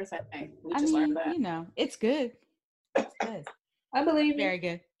goes with everything. We just learned that. You know, it's good. It's good. I believe Very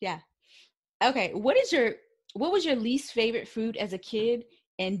good. Yeah. Okay. What was your least favorite food as a kid,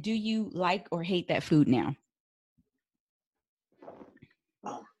 and do you like or hate that food now?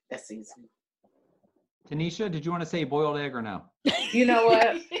 Oh, that's easy. Tanisha, did you want to say boiled egg or no? You know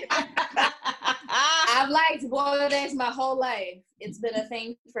what? I've liked boiled eggs my whole life. It's been a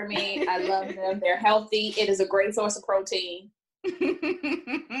thing for me. I love them. They're healthy. It is a great source of protein.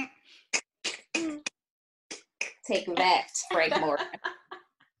 Take that, Frank Morgan.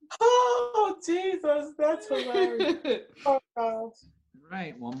 Oh, Jesus, that's hilarious. Oh, gosh.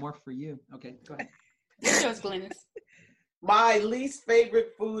 Right, one more for you. Okay, go ahead. What's yours, Glennis? My least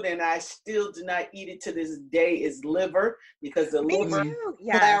favorite food, and I still do not eat it to this day, is liver, because the liver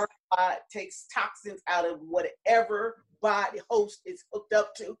takes toxins out of whatever body host it's hooked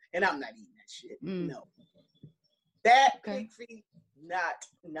up to, and I'm not eating that shit. No. That pig feet, not,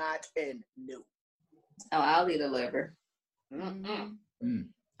 and no. Oh, I'll eat a liver.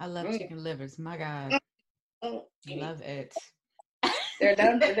 I love chicken livers. My God. Love it. They're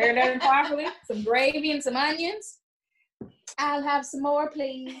done properly. Some gravy and some onions. I'll have some more,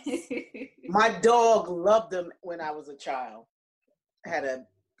 please. My dog loved them when I was a child. Had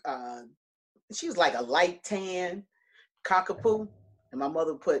she was like a light tan cockapoo, and my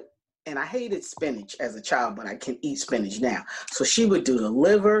mother and I hated spinach as a child, but I can eat spinach now. So she would do the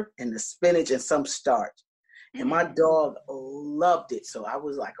liver and the spinach and some starch. And my dog loved it. So I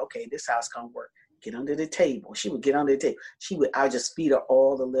was like, okay, this house gonna work. Get under the table. She would get under the table. I would just feed her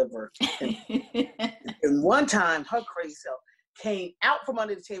all the liver. And one time, her crazy self came out from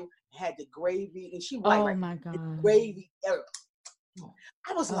under the table and had the gravy, and she was like, my God, gravy.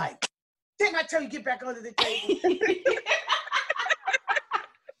 I was like, didn't I tell you get back under the table?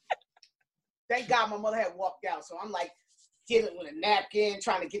 Thank God my mother had walked out. So I'm like, getting with a napkin,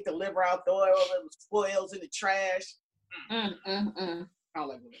 trying to get the liver out, throw it over the spoils in the trash. I don't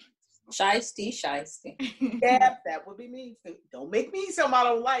like it. Shiesty. Yeah, that would be me. Don't make me eat something I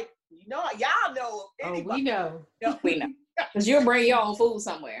don't like. You know, y'all know. We know. We know. Because you'll bring your own food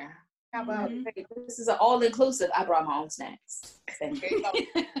somewhere. How about this is an all-inclusive. I brought my own snacks.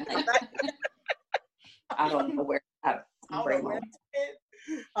 I don't know where. I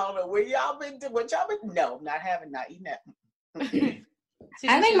don't know where y'all been doing. What y'all been? No, not eating that.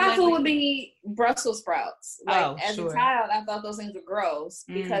 I think my food would be Brussels sprouts. As a child, I thought those things were gross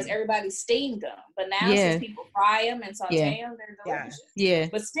because everybody steamed them. But now since people fry them and saute them, they're delicious. Yeah.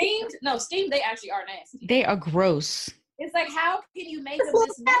 But steamed, they actually are nasty. They are gross. It's like, how can you make them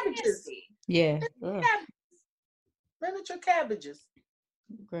this nasty? Yeah. Miniature cabbages.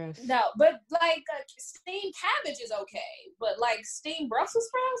 Gross. No, but like steamed cabbage is okay. But like steamed Brussels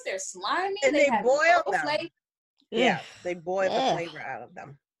sprouts, they're slimy. And they boil them. Flavor. Yeah, they boil the flavor out of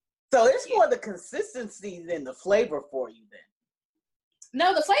them. So it's more the consistency than the flavor for you then.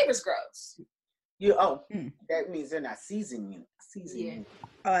 No, the flavor's gross. That means they're not seasoning. Yeah.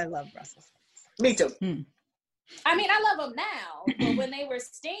 Oh, I love Brussels sprouts. Me too. I mean, I love them now, but when they were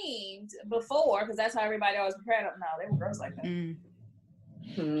steamed before, because that's how everybody always prepared them, no, they were gross like that.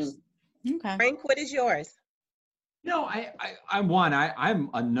 Okay. Frank, what is yours? No, I'm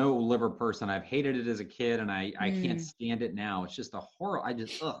a no liver person. I've hated it as a kid, and I can't stand it now. It's just a horror.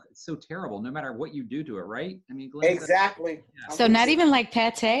 It's so terrible. No matter what you do to it, right? I mean, Glenn, exactly. So not even like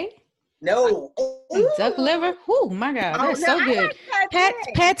pate? No. Duck liver? Oh my God, that's so good. Like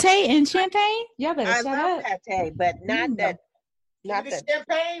pate and champagne? Y'all better shut love up. pate, but not that. Not the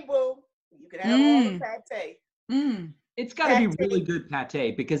champagne, boo. You can have all the pate. It's got to be really good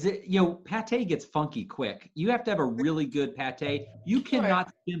pate because pate gets funky quick. You have to have a really good pate. You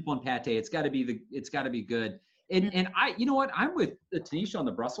cannot skimp on pate. It's got to be good. And I, you know what? I'm with Tanisha on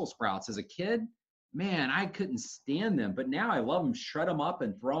the Brussels sprouts. As a kid, man, I couldn't stand them, but now I love them. Shred them up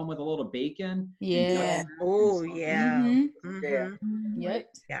and throw them with a little bacon. Yeah. Oh yeah.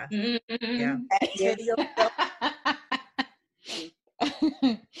 Yep. Yeah.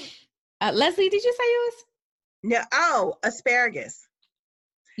 Leslie, did you say yours? No. Oh, asparagus.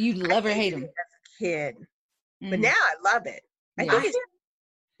 You love or hate them? As a kid, but now I love it. I think it's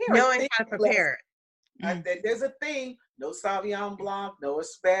knowing how to prepare it. There's a thing. No Sauvignon Blanc, no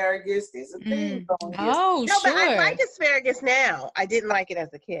asparagus. There's a thing. Oh, no, sure. but I like asparagus now. I didn't like it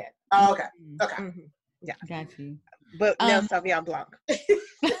as a kid. Oh, okay. Okay. Yeah. Got you. But no Sauvignon Blanc.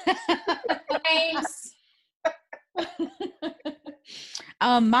 Thanks.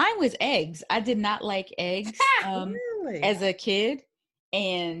 Mine was eggs. I did not like eggs Really? as a kid,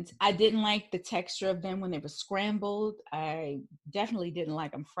 and I didn't like the texture of them when they were scrambled. I definitely didn't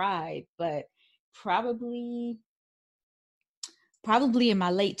like them fried, but probably in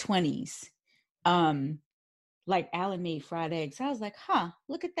my late 20s, like Alan made fried eggs. I was like,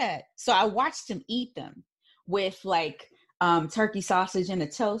 look at that. So I watched him eat them with like turkey sausage and a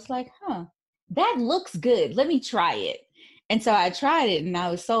toast, like, that looks good. Let me try it. And so I tried it and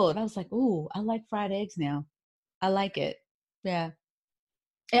I was sold. I was like, ooh, I like fried eggs now. I like it. Yeah.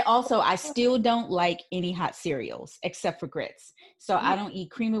 And also, I still don't like any hot cereals except for grits. So I don't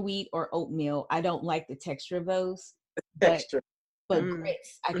eat cream of wheat or oatmeal. I don't like the texture of those. Texture. But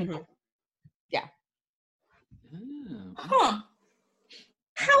grits, I can. Yeah. Huh.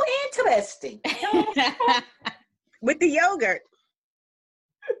 How interesting. With the yogurt.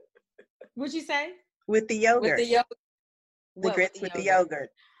 What'd you say? With the yogurt. With the yogurt. The grits with the yogurt.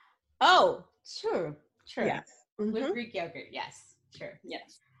 Oh, sure. Yes. With Greek yogurt, yes. Sure.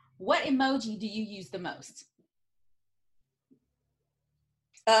 Yes. What emoji do you use the most?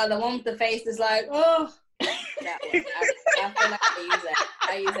 The one with the face is like, oh. That one. I feel like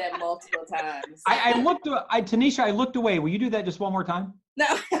I use that multiple times. Tanisha, I looked away. Will you do that just one more time? No.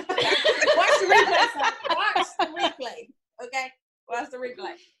 Watch the replay, son. Watch the replay. Okay? Watch the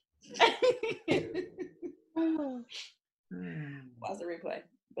replay. Watch the replay.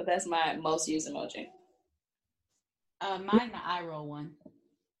 But that's my most used emoji. Mine, the eye roll one.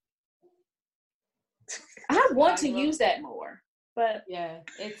 I want to use that more, but yeah,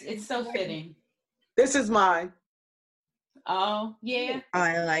 it's so fitting. This is mine. Oh, yeah.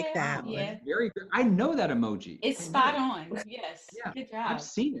 I like that one. Yeah. Very good. I know that emoji. It's spot on. Yes. Yeah, Good job. I've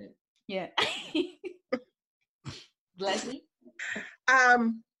seen it. Yeah. Leslie? I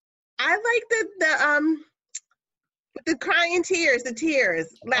like the crying tears, the tears,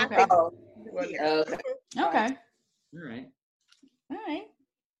 laughing. okay. Okay. All right.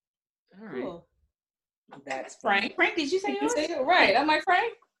 Cool. That's Frank. Frank, did you say yours? Right. I'm like,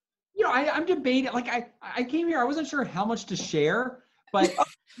 Frank. You know, I'm debating. Like, I came here. I wasn't sure how much to share, but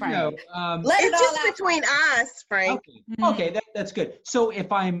Frank. It's just between us, Frank. Okay, that's good. So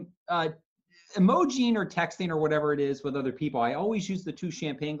if I'm emojiing or texting or whatever it is with other people, I always use the 2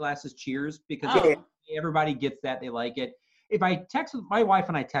 champagne glasses cheers because everybody gets that. They like it. If I text with my wife,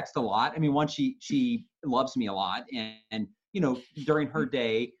 and I text a lot. I mean, one, she loves me a lot, and you know, during her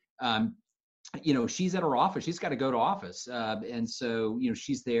day, you know, she's at her office. She's got to go to office, and so you know,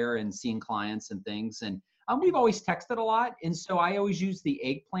 she's there and seeing clients and things. And we've always texted a lot, and so I always use the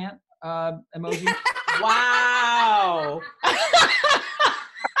eggplant emoji. Wow.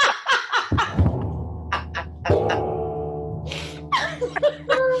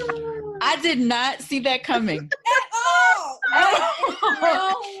 I did not see that coming.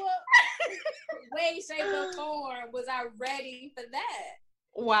 No way, shape, or form was I ready for that.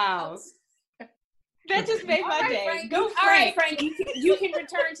 Wow. That just made my day. Frank. Go, Frank. All right, Frank. You can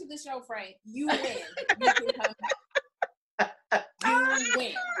return to the show, Frank. You win. You can come back. You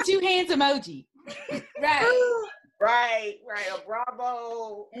win. 2 hands emoji. Right. A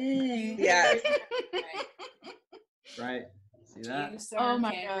bravo. Yeah. Right. See that? You, sir, Oh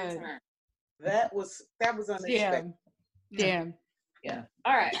my can God. return. That was unexpected. Damn. Yeah.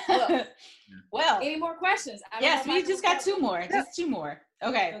 All right. Well, any more questions? Yes, we just got 2 more. Just 2 more.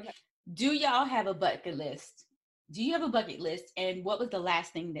 Okay. Do y'all have a bucket list? Do you have a bucket list? And what was the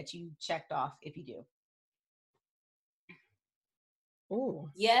last thing that you checked off, if you do? Oh.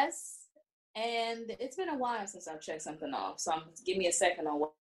 Yes. And it's been a while since I've checked something off. So give me a second on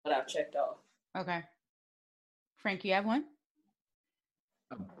what I've checked off. Okay. Frank, you have one?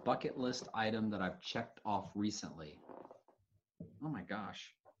 A bucket list item that I've checked off recently. Oh my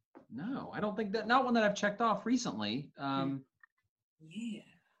gosh. No, I don't think not one that I've checked off recently. Yeah.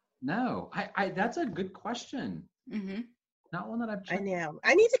 No, I that's a good question. Mm-hmm. Not one that I've checked. I know.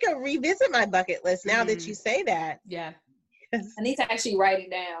 I need to go revisit my bucket list now that you say that. Yeah. I need to actually write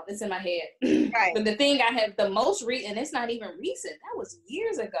it down. It's in my head. Right. But the thing I have the most and it's not even recent. That was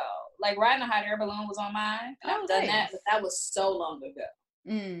years ago. Like riding a hot air balloon was on mine. And I've done that, but that was so long ago.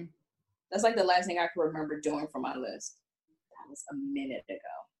 That's like the last thing I can remember doing for my list. That was a minute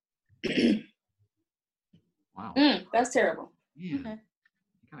ago. Wow. That's terrible. Yeah. Okay.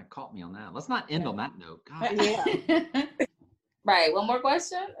 You kind of caught me on that. Let's not end on that note. God. Yeah. Right. One more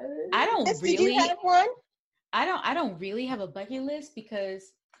question. I don't really. Did you have one? I don't really have a bucket list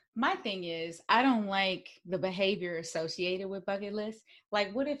because my thing is I don't like the behavior associated with bucket lists.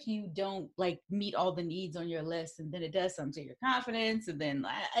 Like, what if you don't like meet all the needs on your list and then it does something to your confidence and then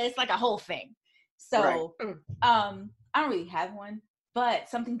it's like a whole thing. So I don't really have one. But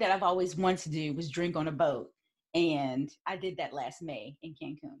something that I've always wanted to do was drink on a boat. And I did that last May in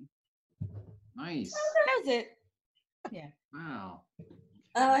Cancun. Nice. That was it. Yeah. Wow.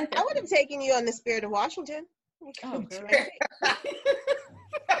 I would have taken you on the Spirit of Washington. Oh, girl.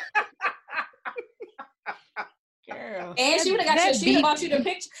 Girl. And she would have got you. She'd have bought you the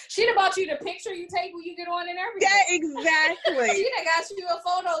picture. She'd have bought you the picture you take when you get on and everything. Yeah, exactly. She'd have got you a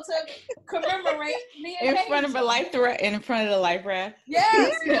photo to commemorate the in front of a life in front of the life raft.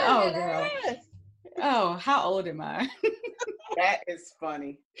 Yes. Oh, girl. Oh, how old am I? That is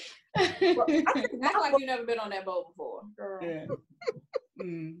funny. Well, I think that's like you've never been on that boat before, girl. Yeah.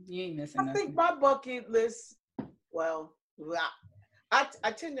 You ain't missing nothing. I think my bucket list, well, I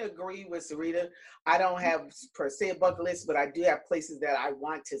tend to agree with Sarita. I don't have per se a bucket list, but I do have places that I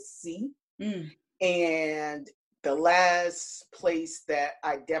want to see. And the last place that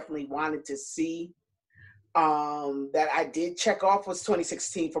I definitely wanted to see that I did check off was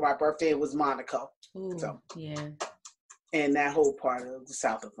 2016 for my birthday. It was Monaco. Ooh, so yeah. And that whole part of the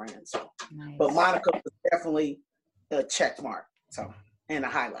south of France. So. Nice. But Monaco was definitely a check mark. So, and a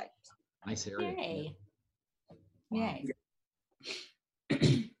highlight. Nice area. Yay. Wow. Yay.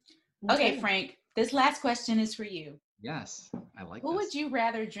 Okay, Frank, this last question is for you. Yes, I like Who this. would you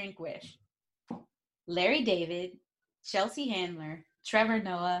rather drink with? Larry David, Chelsea Handler, Trevor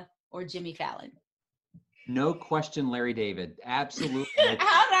Noah, or Jimmy Fallon? No question, Larry David. Absolutely.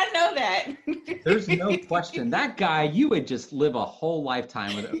 How did I know that? There's no question. That guy, you would just live a whole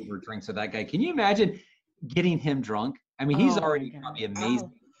lifetime with over drinks with that guy. Can you imagine getting him drunk? I mean, he's already probably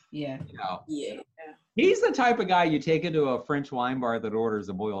amazing. Yeah. You know, Yeah. he's the type of guy you take into a French wine bar that orders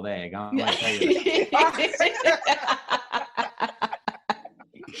a boiled egg. I'm gonna tell you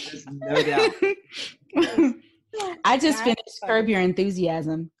There's no doubt. I just finished Curb Your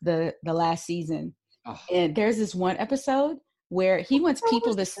Enthusiasm, the last season. Oh. And there's this one episode where he wants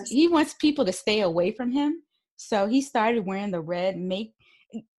people to stay away from him. So he started wearing the red Make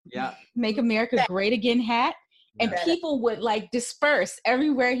America Great Again hat. And people would like disperse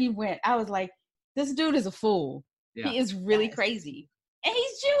everywhere he went. I was like, this dude is a fool. Yeah. He is really crazy. And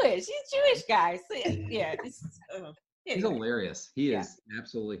he's Jewish. He's a Jewish guy. So, yeah. He's hilarious. He is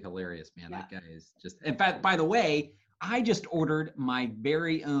absolutely hilarious, man. That guy is just, in fact, by the way, I just ordered my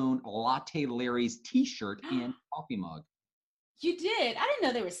very own Latte Larry's t-shirt and coffee mug. You did? I didn't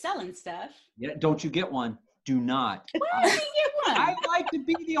know they were selling stuff. Yeah, don't you get one. Do not. Why did you get one? I like to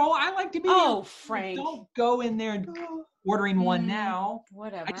be Frank. Don't go in there and ordering one now.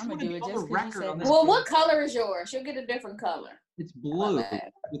 Whatever. I just want to do a record on this. Well, what color is yours? You'll get a different color. It's blue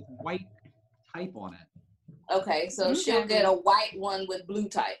with white type on it. Okay, so she'll get a white one with blue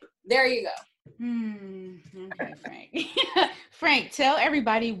type. There you go. Okay, Frank. Frank, tell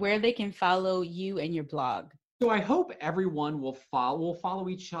everybody where they can follow you and your blog. So I hope everyone will follow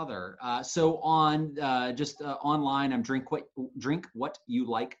each other. So on online, I'm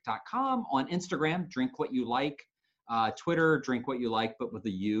drinkwhatyoulik.com. On Instagram, drinkwhatyoulik. Twitter, drinkwhatyoulik, but with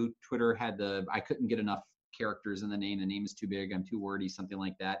the U. Twitter I couldn't get enough characters in the name. The name is too big. I'm too wordy, something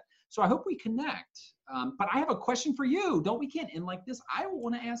like that. So I hope we connect. But I have a question for you. We can't end like this. I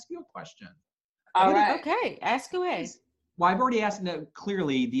want to ask you a question. All right. Okay. Ask away. Well, I've already asked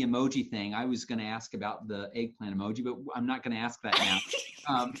clearly the emoji thing. I was going to ask about the eggplant emoji, but I'm not going to ask that now.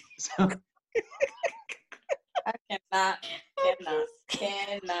 So I cannot.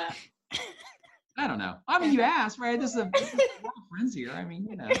 I don't know. I mean, you asked, right? This is a lot of friends here. I mean,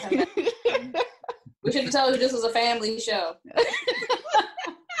 you know. We should have told you this was a family show.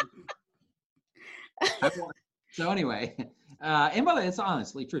 So anyway, and by the way, it's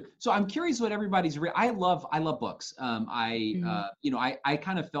honestly true. So I'm curious what everybody's I love books. I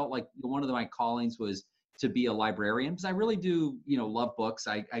kind of felt like one of my callings was to be a librarian because I really do, love books.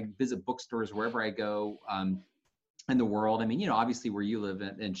 I visit bookstores wherever I go in the world. I mean, obviously where you live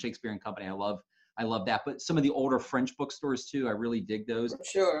in Shakespeare and Company, I love that. But some of the older French bookstores too, I really dig those.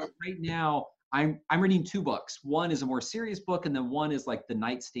 Sure. Right now, I'm reading two books. One is a more serious book, and then one is like the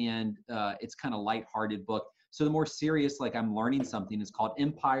nightstand. It's kind of lighthearted book. So the more serious, like I'm learning something, is called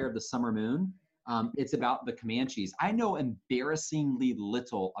Empire of the Summer Moon. It's about the Comanches. I know embarrassingly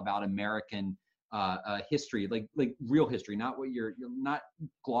little about American history, like real history, not what you're not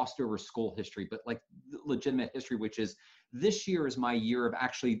glossed over school history, but like legitimate history, which is this year is my year of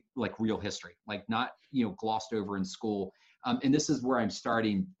actually like real history, like not, glossed over in school. And this is where I'm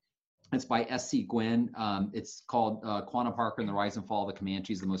starting. It's by S.C. Gwynn. It's called Quanah Parker and the Rise and Fall of the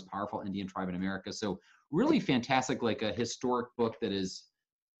Comanches, the most powerful Indian tribe in America. So really fantastic, like a historic book that is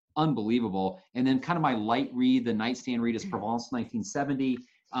unbelievable. And then kind of my light read, the nightstand read, is Provence 1970.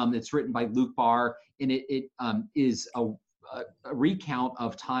 It's written by Luc Barr, and it is a recount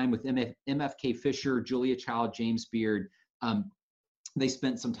of time with MFK Fisher, Julia Child, James Beard. They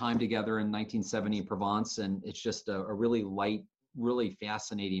spent some time together in 1970 in Provence, and it's just a really light, really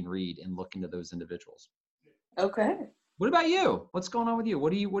fascinating read and look into those individuals. Okay. What about you? What's going on with you?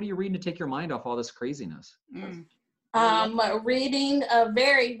 What are you reading to take your mind off all this craziness? Reading a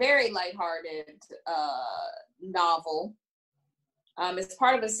very, very lighthearted novel. It's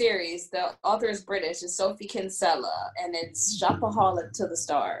part of a series. The author is British. It's Sophie Kinsella, and it's Shopaholic to the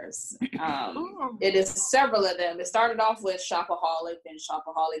Stars. It is several of them. It started off with Shopaholic, then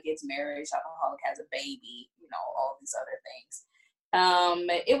Shopaholic gets married, Shopaholic has a baby, all these other things.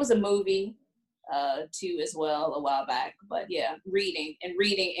 It was a movie too as well a while back, but yeah, reading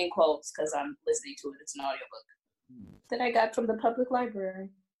in quotes because I'm listening to it. It's an audiobook that I got from the public library.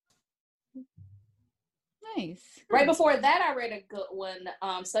 Nice. Right before that, I read a good one,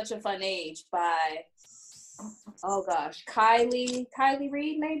 Such a Fun Age by, oh gosh, Kylie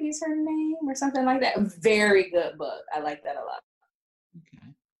Reed, maybe is her name or something like that. Very good book. I like that a lot.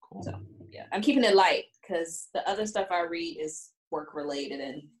 Okay, cool. So, yeah, I'm keeping it light because the other stuff I read is work related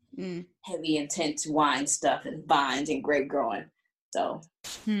and heavy, intense wine stuff and vines and grape growing. So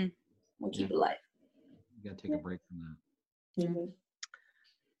we'll keep it light. You got to take a break from that. Mm-hmm.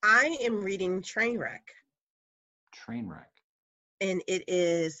 I am reading Trainwreck. Trainwreck. And it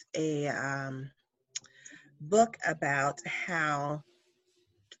is a book about how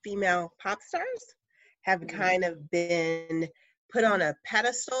female pop stars have kind of been put on a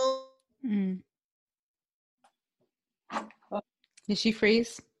pedestal. Did she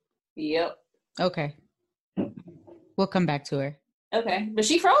freeze? Yep. Okay. We'll come back to her. Okay. But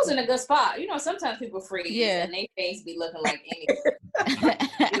she froze in a good spot. Sometimes people freeze and they face be looking like anything.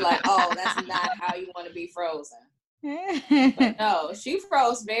 You're like, oh, that's not how you want to be frozen. But no, she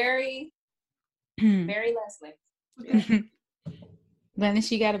froze very, very Leslie. Yeah. Then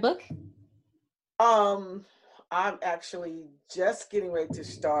she got a book? I'm actually just getting ready to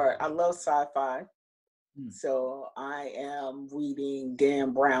start. I love sci-fi. So I am reading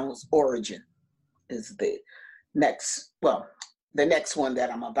Dan Brown's Origin is the next one that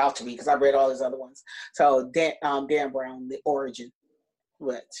I'm about to read because I read all his other ones. So Dan Brown, The Origin,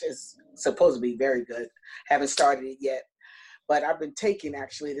 which is supposed to be very good. Haven't started it yet, but I've been taking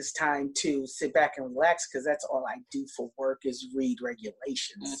actually this time to sit back and relax because that's all I do for work is read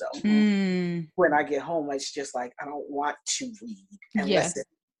regulations. So when I get home, it's just like I don't want to read unless it's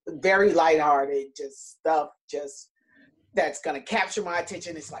very lighthearted, just stuff that's going to capture my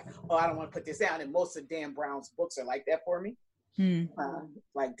attention. It's like, oh, I don't want to put this down. And most of Dan Brown's books are like that for me.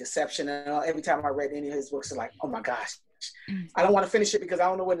 Like Deception and all. Every time I read any of his books, it's like, oh my gosh, I don't want to finish it because I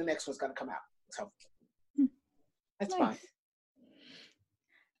don't know when the next one's going to come out. So that's fine.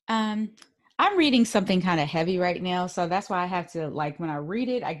 I'm reading something kind of heavy right now, so that's why I have to, when I read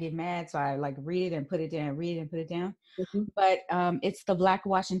it, I get mad, so I read it and put it down, read it and put it down. But it's The Black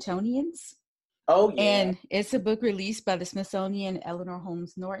Washingtonians. Oh, yeah. And it's a book released by the Smithsonian, Eleanor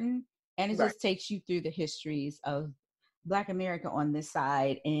Holmes Norton, and it just takes you through the histories of Black America on this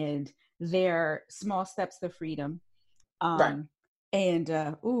side and their small steps to freedom. And it's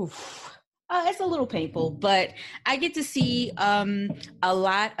a little painful, but I get to see a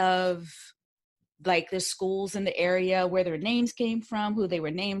lot of the schools in the area where their names came from, who they were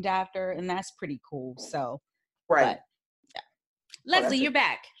named after, and that's pretty cool. So, Leslie, you're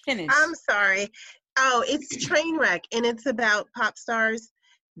back. Finish. I'm sorry. Oh, it's Trainwreck, and it's about pop stars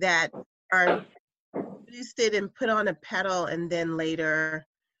that are boosted and put on a pedal, and then later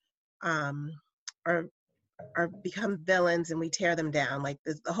are become villains, and we tear them down. Like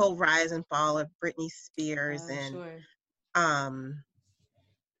the whole rise and fall of Britney Spears and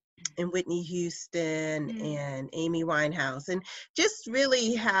Whitney Houston and Amy Winehouse, and just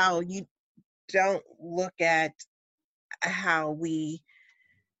really how you don't look at how we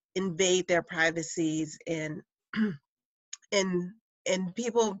invade their privacies and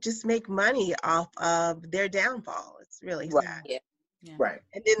people just make money off of their downfall. It's really sad. Yeah. Right.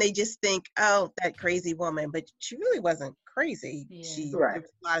 And then they just think, oh, that crazy woman, but she really wasn't crazy. There was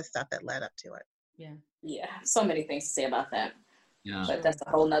a lot of stuff that led up to it. Yeah, so many things to say about that. Yeah. But that's a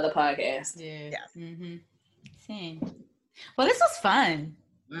whole nother podcast. Yes. Same. Well, this was fun.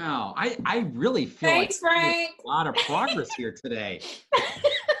 Wow, I really feel Thanks, Frank. A lot of progress here today.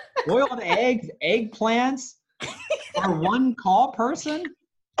 Boiled eggs, eggplants, our one call person.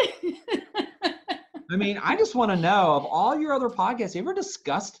 I mean, I just want to know, of all your other podcasts, you ever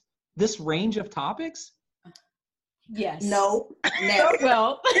discussed this range of topics? Yes. No. Never.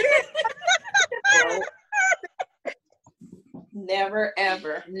 Well. No. Never,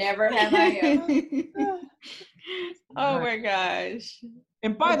 ever. Never have I ever. Oh my gosh.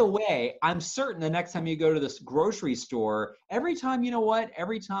 And by the way, I'm certain the next time you go to this grocery store, every time, it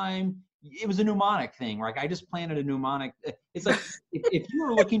was a mnemonic thing. Like I just planted a mnemonic. It's like if you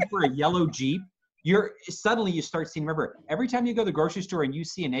were looking for a yellow Jeep, suddenly you start seeing, remember, every time you go to the grocery store and you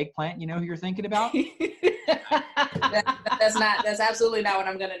see an eggplant, you know who you're thinking about? That's absolutely not what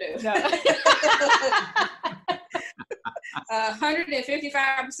I'm going to do. No.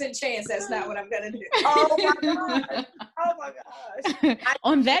 155% chance that's not what I'm going to do. Oh my gosh.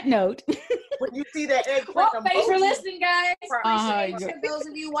 On that note. When you see that eggplant. Well, thanks for listening, guys. Appreciate to those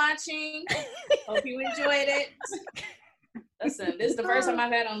of you watching. Hope you enjoyed it. Listen, this is the first time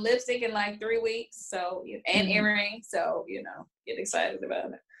I've had on lipstick in like 3 weeks, and earrings, so get excited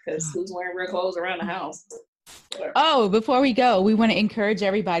about it because who's wearing real clothes around the house? Whatever. Oh, before we go, we want to encourage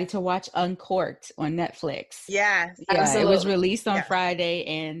everybody to watch Uncorked on Netflix. Yes. Yeah, it was released on Friday,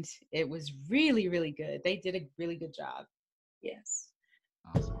 and it was really, really good. They did a really good job. Yes.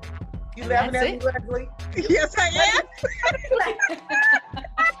 Awesome. You laughing at me, Leslie? Yes, I am.